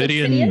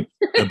Obsidian?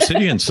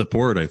 Obsidian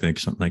support, I think,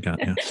 something like that.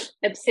 Yeah.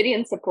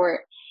 Obsidian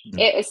support.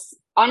 It was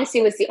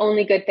honestly was the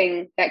only good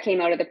thing that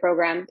came out of the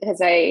program, because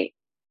I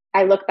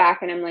look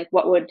back and I'm like,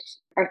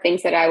 are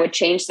things that I would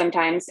change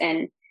sometimes.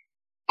 And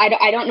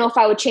I don't know if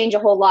I would change a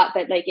whole lot,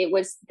 but like it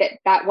was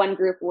that one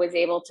group was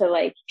able to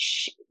like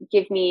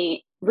give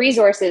me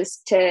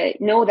resources to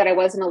know that I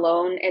wasn't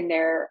alone, and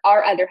there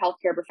are other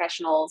healthcare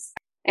professionals,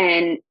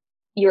 and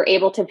you're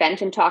able to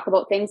vent and talk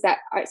about things that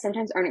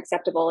sometimes aren't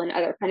acceptable in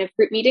other kind of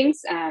group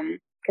meetings,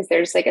 because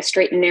there's like a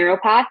straight and narrow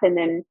path. And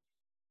then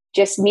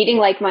just meeting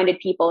like-minded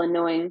people and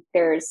knowing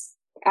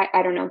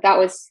I don't know, that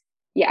was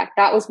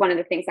one of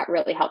the things that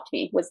really helped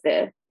me, was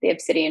the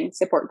Obsidian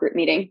support group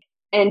meeting.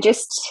 And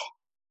just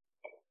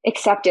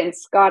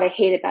acceptance. God, I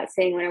hated that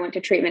saying when I went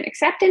to treatment.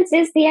 Acceptance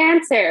is the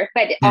answer.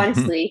 But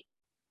honestly,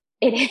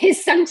 it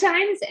is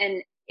sometimes.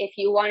 And if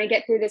you want to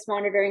get through this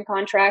monitoring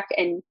contract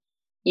and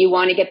you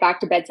want to get back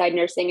to bedside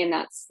nursing, and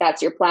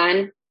that's your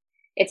plan,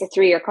 it's a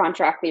 3-year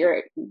contract.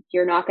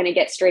 You're not going to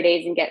get straight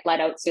A's and get let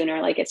out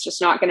sooner. Like, it's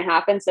just not going to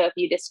happen. So if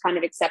you just kind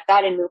of accept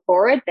that and move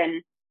forward,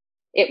 then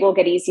it will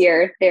get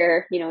easier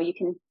there. You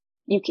can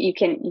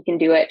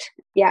do it.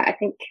 I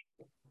think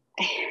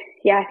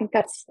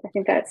that's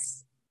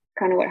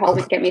kind of what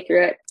helped get me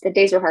through it. The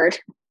days were hard.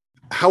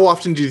 How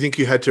often do you think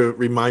you had to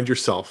remind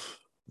yourself,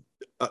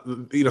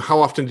 how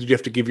often did you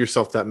have to give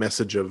yourself that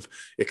message of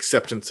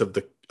acceptance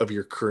of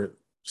your current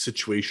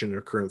situation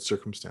or current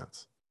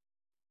circumstance?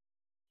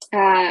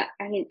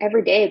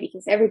 Every day,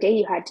 because every day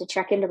you had to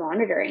check into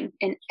monitoring,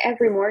 and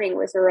every morning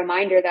was a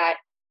reminder that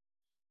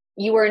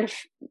you were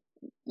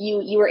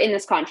in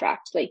this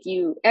contract. Like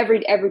every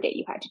day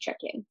you had to check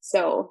in.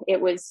 So it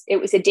was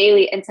a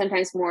daily, and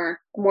sometimes more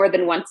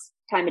than once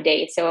time a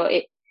day. So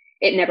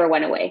it never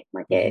went away.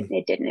 Like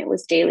it didn't. It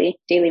was daily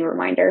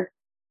reminder.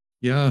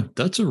 Yeah,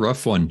 that's a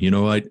rough one.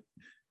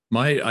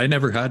 I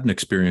never had an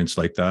experience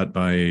like that.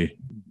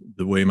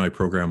 The way my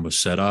program was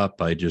set up,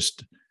 they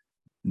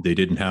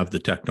didn't have the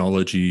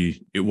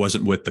technology. It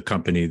wasn't with the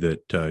company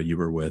that you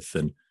were with.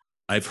 And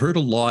I've heard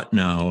a lot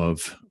now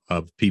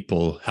of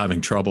people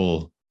having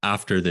trouble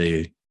after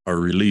they are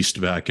released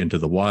back into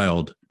the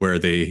wild, where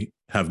they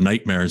have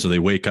nightmares or they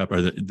wake up,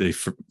 or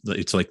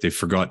it's like they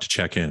forgot to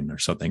check in or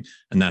something.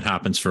 And that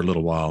happens for a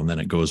little while and then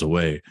it goes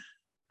away.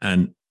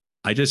 And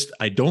I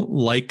don't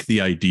like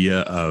the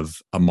idea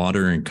of a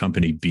monitoring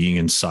company being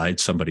inside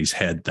somebody's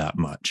head that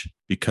much,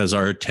 because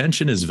our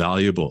attention is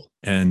valuable.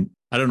 And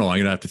I don't know, I'm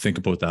going to have to think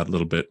about that a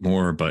little bit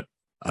more, but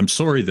I'm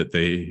sorry that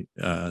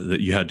that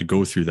you had to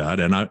go through that.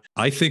 And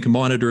I think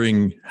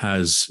monitoring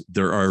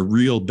there are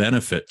real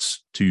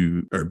benefits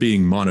to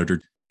being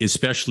monitored,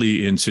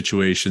 especially in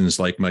situations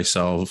like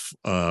myself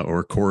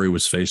or Corey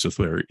was faced with,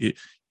 where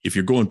if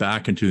you're going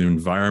back into an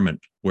environment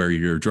where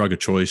your drug of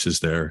choice is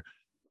there,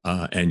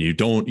 and you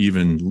don't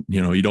even,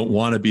 you don't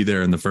want to be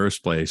there in the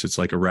first place. It's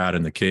like a rat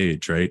in the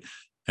cage, right?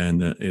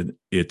 And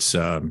it's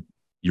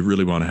you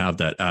really want to have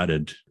that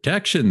added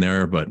protection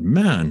there. But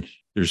man,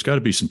 there's got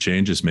to be some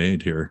changes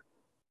made here,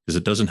 because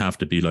it doesn't have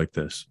to be like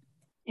this.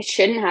 It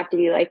shouldn't have to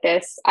be like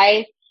this.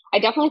 I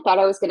definitely thought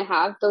I was going to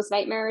have those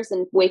nightmares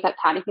and wake up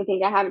panicking,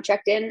 think I haven't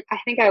checked in. I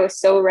think I was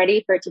so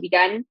ready for it to be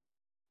done.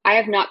 I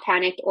have not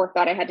panicked or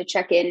thought I had to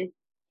check in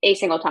a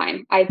single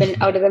time. I've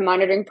been out of the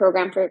monitoring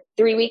program for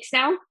 3 weeks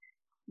now.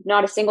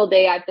 Not a single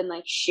day I've been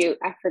like, shoot,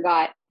 I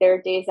forgot. There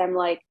are days I'm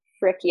like,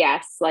 frick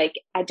yes, like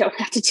I don't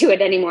have to do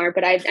it anymore.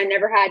 But I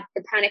never had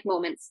the panic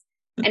moments.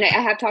 And I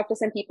have talked to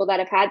some people that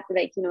have had,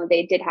 like,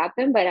 they did have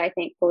them, but I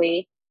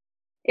thankfully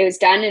it was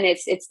done, and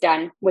it's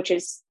done,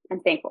 I'm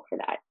thankful for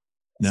that.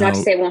 It's not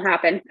to say it won't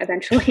happen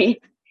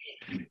eventually.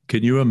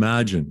 Can you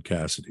imagine,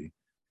 Cassidy,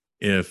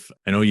 if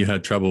I know you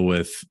had trouble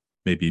with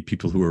maybe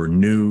people who are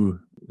new,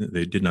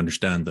 they didn't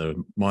understand the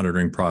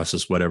monitoring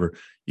process, whatever.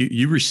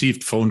 You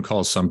received phone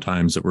calls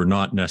sometimes that were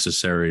not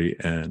necessary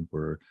and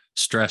were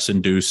stress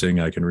inducing.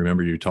 I can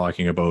remember you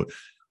talking about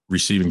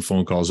receiving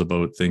phone calls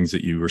about things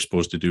that you were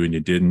supposed to do and you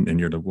didn't. And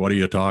you're like, what are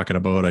you talking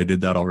about? I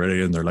did that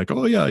already. And they're like,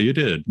 oh yeah, you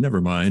did. Never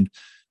mind.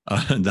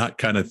 That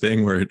kind of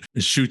thing, where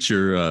it shoots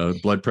your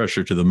blood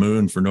pressure to the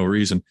moon for no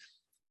reason.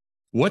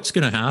 What's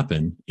going to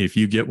happen if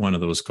you get one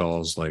of those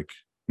calls like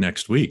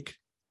next week?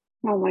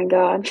 Oh my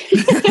God.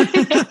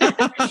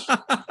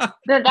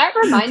 That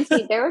reminds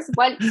me, there was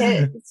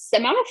the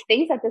amount of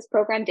things that this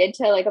program did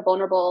to like a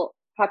vulnerable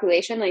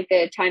population, like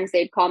the times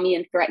they'd call me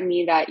and threaten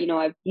me that,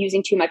 I'm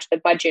using too much of the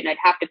budget and I'd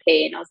have to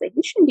pay. And I was like,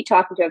 you shouldn't be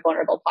talking to a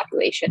vulnerable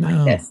population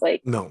like this.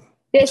 Like, no,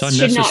 this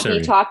should not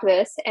be talked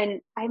this. And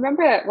I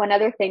remember one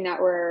other thing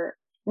that were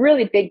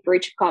really big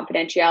breach of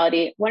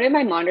confidentiality. When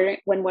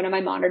one of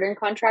my monitoring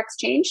contracts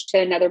changed to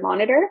another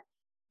monitor,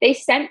 they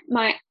sent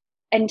my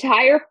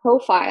entire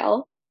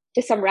profile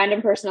to some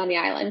random person on the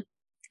island.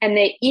 And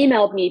they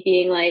emailed me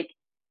being like,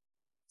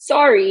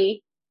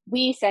 sorry,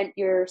 we sent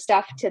your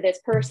stuff to this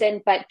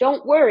person, but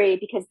don't worry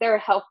because they're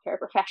a healthcare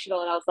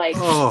professional. And I was like,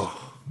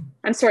 oh,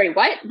 I'm sorry,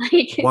 what?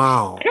 Like,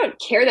 wow. I don't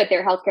care that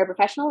they're a healthcare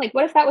professional. Like,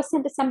 what if that was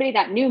sent to somebody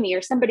that knew me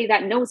or somebody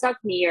that knows of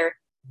me, or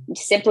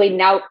simply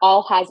now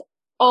has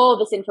all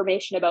this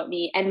information about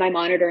me and my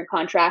monitoring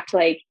contract?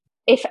 Like,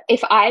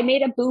 if I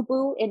made a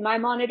boo-boo in my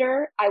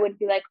monitor, I would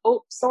be like,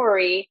 oh,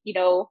 sorry,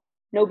 no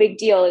big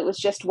deal. It was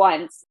just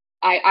once.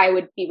 I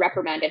would be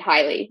reprimanded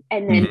highly.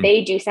 And then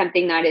they do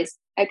something that is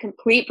a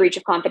complete breach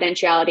of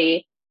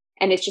confidentiality.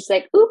 And it's just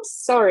like, oops,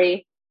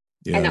 sorry.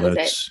 Yeah, and that was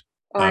it.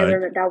 Oh, I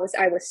remember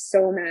I was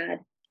so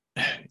mad.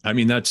 I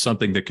mean, that's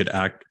something that could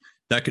at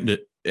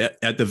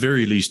the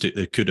very least,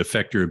 it could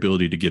affect your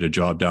ability to get a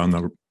job down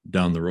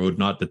the road.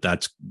 Not that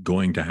that's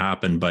going to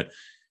happen, but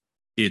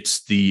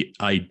it's the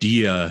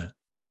idea.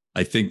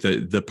 I think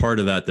the part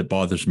of that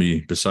bothers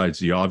me, besides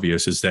the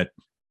obvious, is that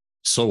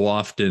so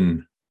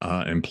often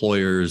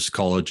employers,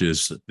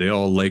 colleges, they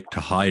all like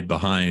to hide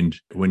behind,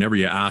 whenever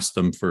you ask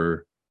them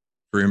for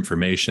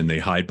information, they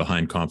hide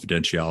behind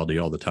confidentiality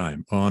all the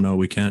time. Oh no,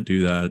 we can't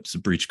do that. It's a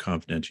breach of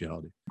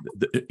confidentiality.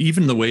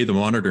 Even the way the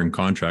monitoring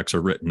contracts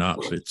are written up,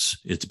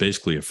 it's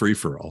basically a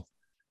free-for-all.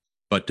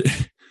 But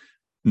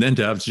then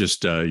to have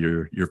just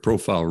your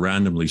profile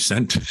randomly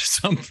sent to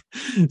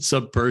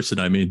some person,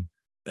 I mean,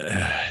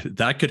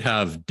 that could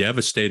have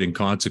devastating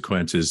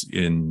consequences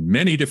in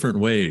many different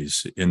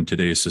ways in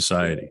today's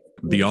society,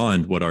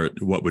 beyond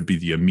what would be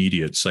the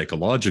immediate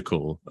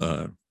psychological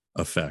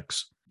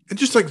effects. And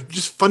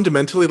just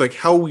fundamentally, like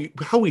how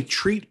we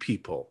treat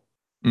people.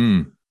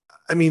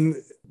 I mean,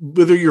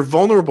 whether you're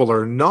vulnerable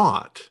or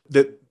not,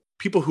 that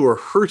people who are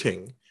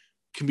hurting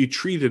can be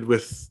treated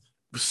with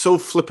so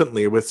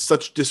flippantly, with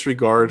such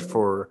disregard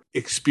for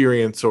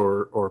experience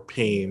or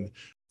pain,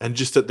 and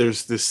just that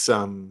there's this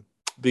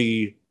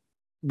the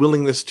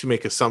willingness to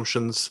make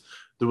assumptions,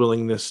 the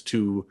willingness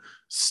to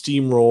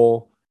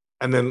steamroll,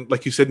 and then,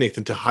 like you said,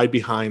 Nathan, to hide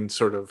behind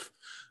sort of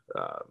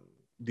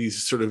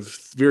these sort of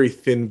very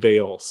thin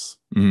veils,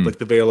 like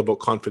the veil about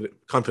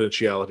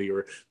confidentiality,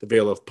 or the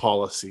veil of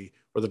policy,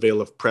 or the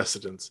veil of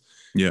precedence.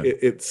 Yeah.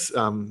 It's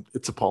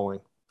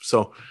appalling.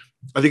 So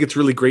I think it's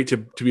really great to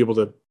be able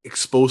to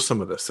expose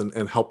some of this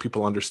and help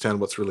people understand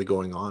what's really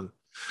going on.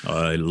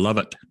 I love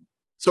it.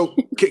 So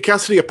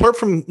Cassidy, apart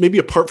from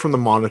the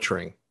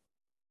monitoring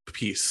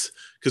piece,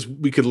 because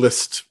we could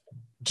list,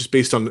 just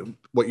based on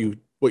what you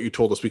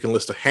told us, we can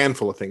list a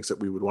handful of things that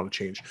we would want to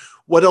change.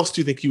 What else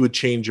do you think you would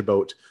change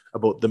about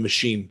the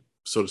machine,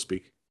 so to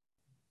speak?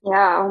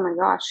 Yeah. Oh my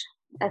gosh.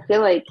 I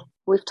feel like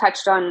we've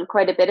touched on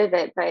quite a bit of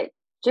it, but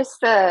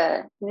just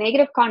the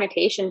negative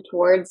connotation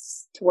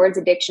towards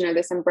addiction, or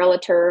this umbrella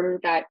term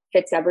that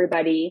fits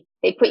everybody.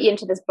 They put you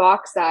into this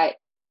box that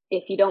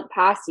if you don't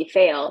pass, you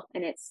fail.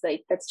 And it's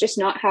like, that's just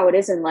not how it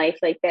is in life.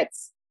 Like,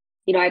 that's,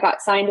 I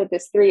got signed with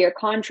this 3-year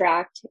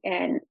contract.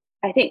 And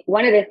I think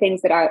one of the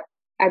things that I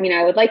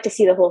would like to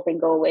see the whole thing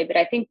go away, but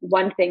I think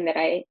one thing that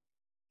I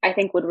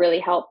think would really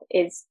help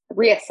is a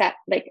reassessment.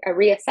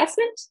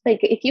 Like,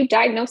 if you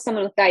diagnose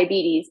someone with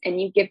diabetes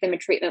and you give them a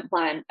treatment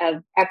plan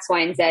of X, Y,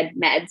 and Z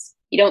meds,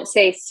 you don't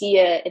say, see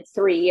ya in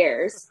 3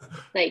 years.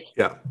 Like,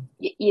 yeah,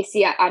 you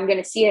see, I'm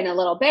going to see you in a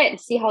little bit and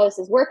see how this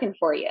is working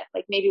for you.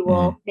 Like, maybe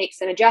we'll make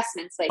some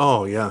adjustments. Like,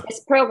 oh yeah,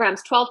 this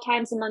program's 12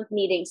 times a month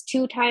meetings,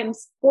 4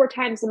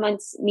 times a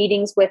month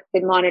meetings with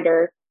the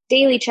monitor,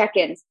 daily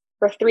check-ins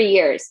for 3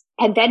 years,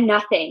 and then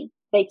nothing.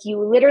 Like,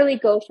 you literally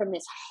go from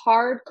this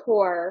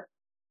hardcore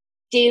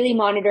daily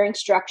monitoring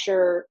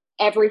structure,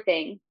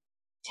 everything,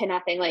 to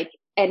nothing. Like,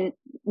 and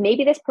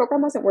maybe this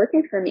program wasn't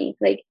working for me.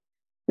 Like,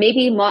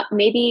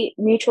 maybe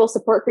mutual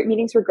support group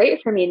meetings were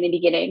great for me in the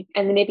beginning,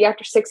 and then maybe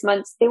after 6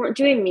 months they weren't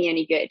doing me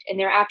any good, and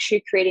they're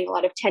actually creating a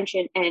lot of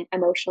tension and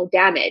emotional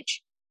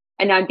damage.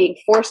 And I'm being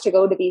forced to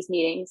go to these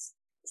meetings,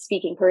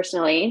 speaking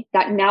personally,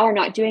 that now are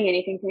not doing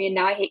anything for me, and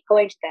now I hate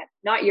going to them.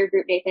 Not your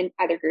group, Nathan,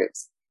 other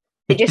groups.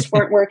 They just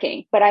weren't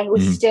working, but I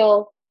was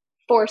still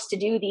forced to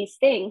do these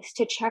things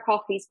to check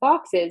off these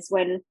boxes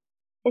when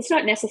it's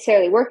not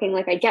necessarily working.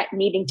 Like, I get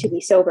needing to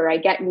be sober, I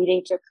get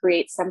needing to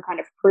create some kind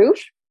of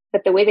proof,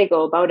 but the way they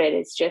go about it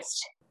is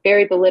just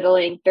very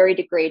belittling, very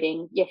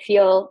degrading. You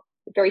feel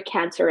very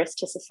cancerous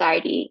to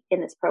society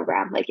in this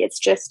program. Like, it's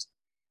just,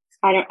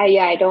 I've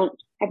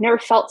never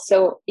felt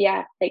so,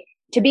 like,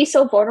 to be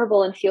so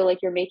vulnerable and feel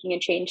like you're making a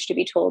change, to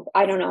be told,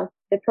 I don't know,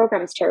 the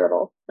program is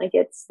terrible. Like,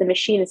 the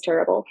machine is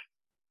terrible.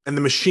 And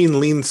the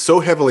machine leans so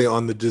heavily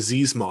on the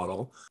disease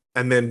model,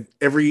 and then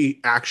every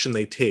action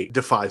they take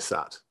defies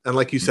that. And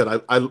like you said,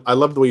 I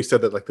love the way you said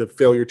that, like the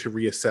failure to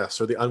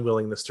reassess, or the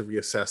unwillingness to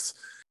reassess,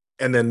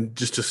 and then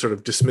just to sort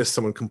of dismiss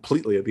someone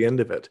completely at the end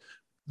of it.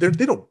 The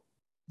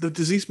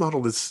disease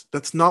model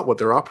that's not what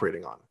they're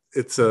operating on.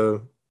 It's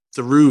a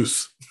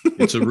ruse.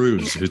 It's a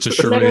ruse. It's a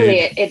charade. Literally,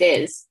 it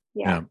is.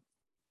 Yeah.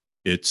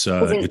 It's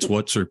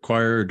what's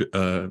required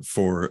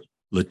for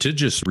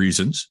litigious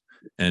reasons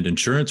and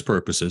insurance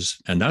purposes,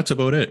 and that's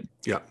about it.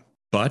 Yeah.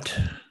 But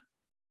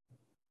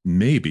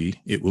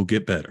maybe it will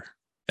get better.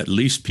 At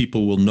least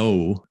people will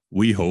know,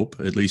 we hope,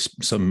 at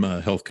least some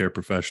healthcare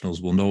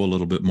professionals will know a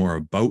little bit more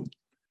about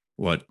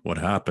what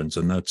happens.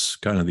 And that's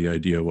kind of the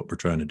idea of what we're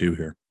trying to do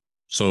here.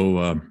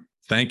 So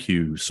thank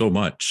you so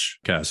much,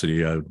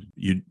 Cassidy.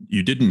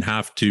 You didn't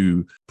have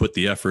to put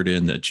the effort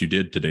in that you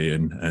did today,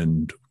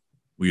 and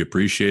we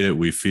appreciate it.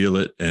 We feel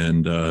it,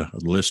 and the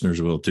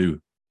listeners will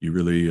too. You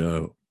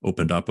really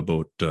opened up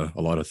about a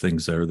lot of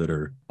things there that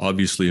are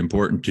obviously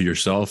important to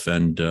yourself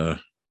and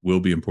will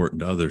be important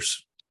to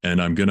others.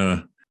 And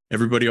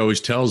everybody always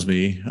tells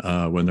me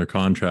when their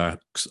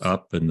contract's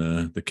up and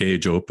the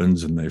cage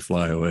opens and they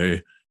fly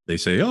away, they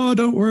say, "Oh,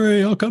 don't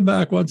worry, I'll come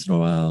back once in a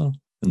while."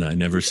 And I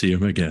never see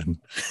them again.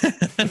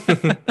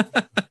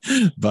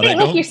 But hey,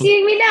 look, you're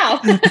seeing me now.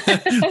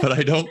 But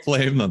I don't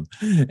blame them.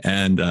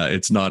 And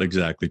it's not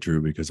exactly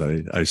true, because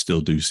I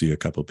still do see a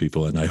couple of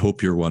people, and I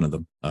hope you're one of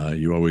them.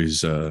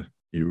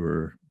 You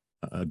were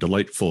a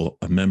delightful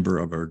member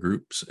of our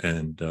groups,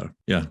 and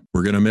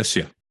we're going to miss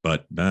you.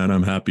 But man,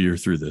 I'm happy you're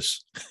through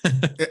this.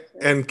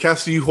 And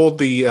Cassidy, you hold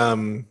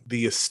the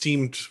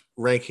esteemed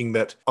ranking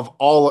that of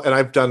all, and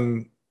I've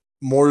done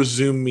more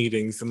Zoom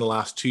meetings in the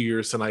last 2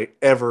 years than I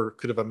ever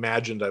could have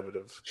imagined I would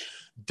have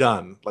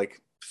done,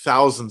 like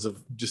thousands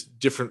of just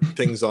different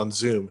things on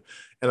Zoom.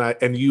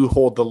 And you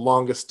hold the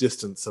longest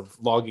distance of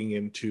logging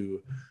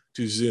into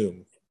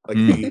Zoom,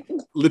 like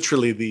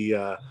literally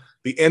the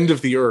end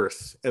of the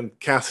earth. And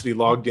Cassidy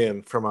logged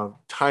in from a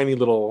tiny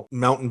little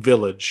mountain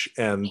village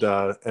and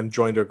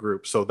joined our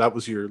group. So that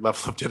was your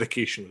level of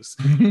dedication.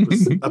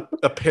 Was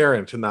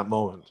apparent in that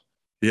moment.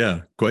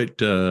 Yeah,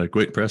 quite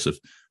impressive.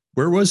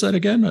 Where was that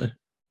again?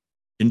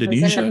 Indonesia?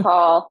 It was in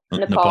Nepal.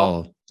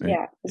 Nepal. Right?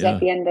 Yeah, it was at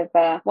the end of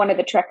one of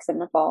the treks in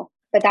Nepal.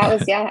 But that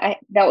was,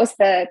 that was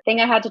the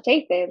thing I had to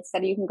take. They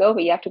said, you can go,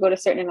 but you have to go to a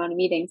certain amount of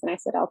meetings. And I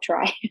said, I'll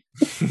try.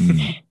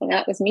 And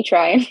that was me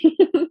trying.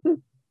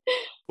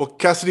 Well,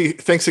 Cassidy,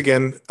 thanks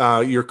again.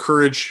 Your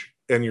courage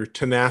and your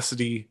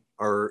tenacity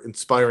are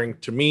inspiring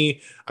to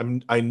me.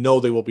 I know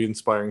they will be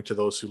inspiring to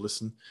those who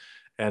listen.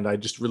 And I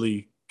just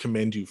really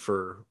commend you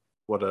for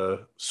what a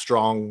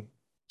strong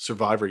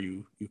survivor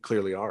you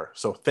clearly are.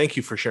 So thank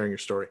you for sharing your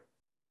story.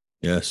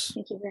 Yes.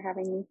 Thank you for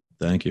having me.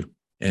 Thank you.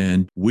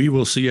 And we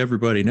will see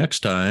everybody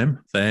next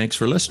time. Thanks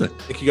for listening.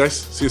 Thank you, guys.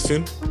 See you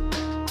soon.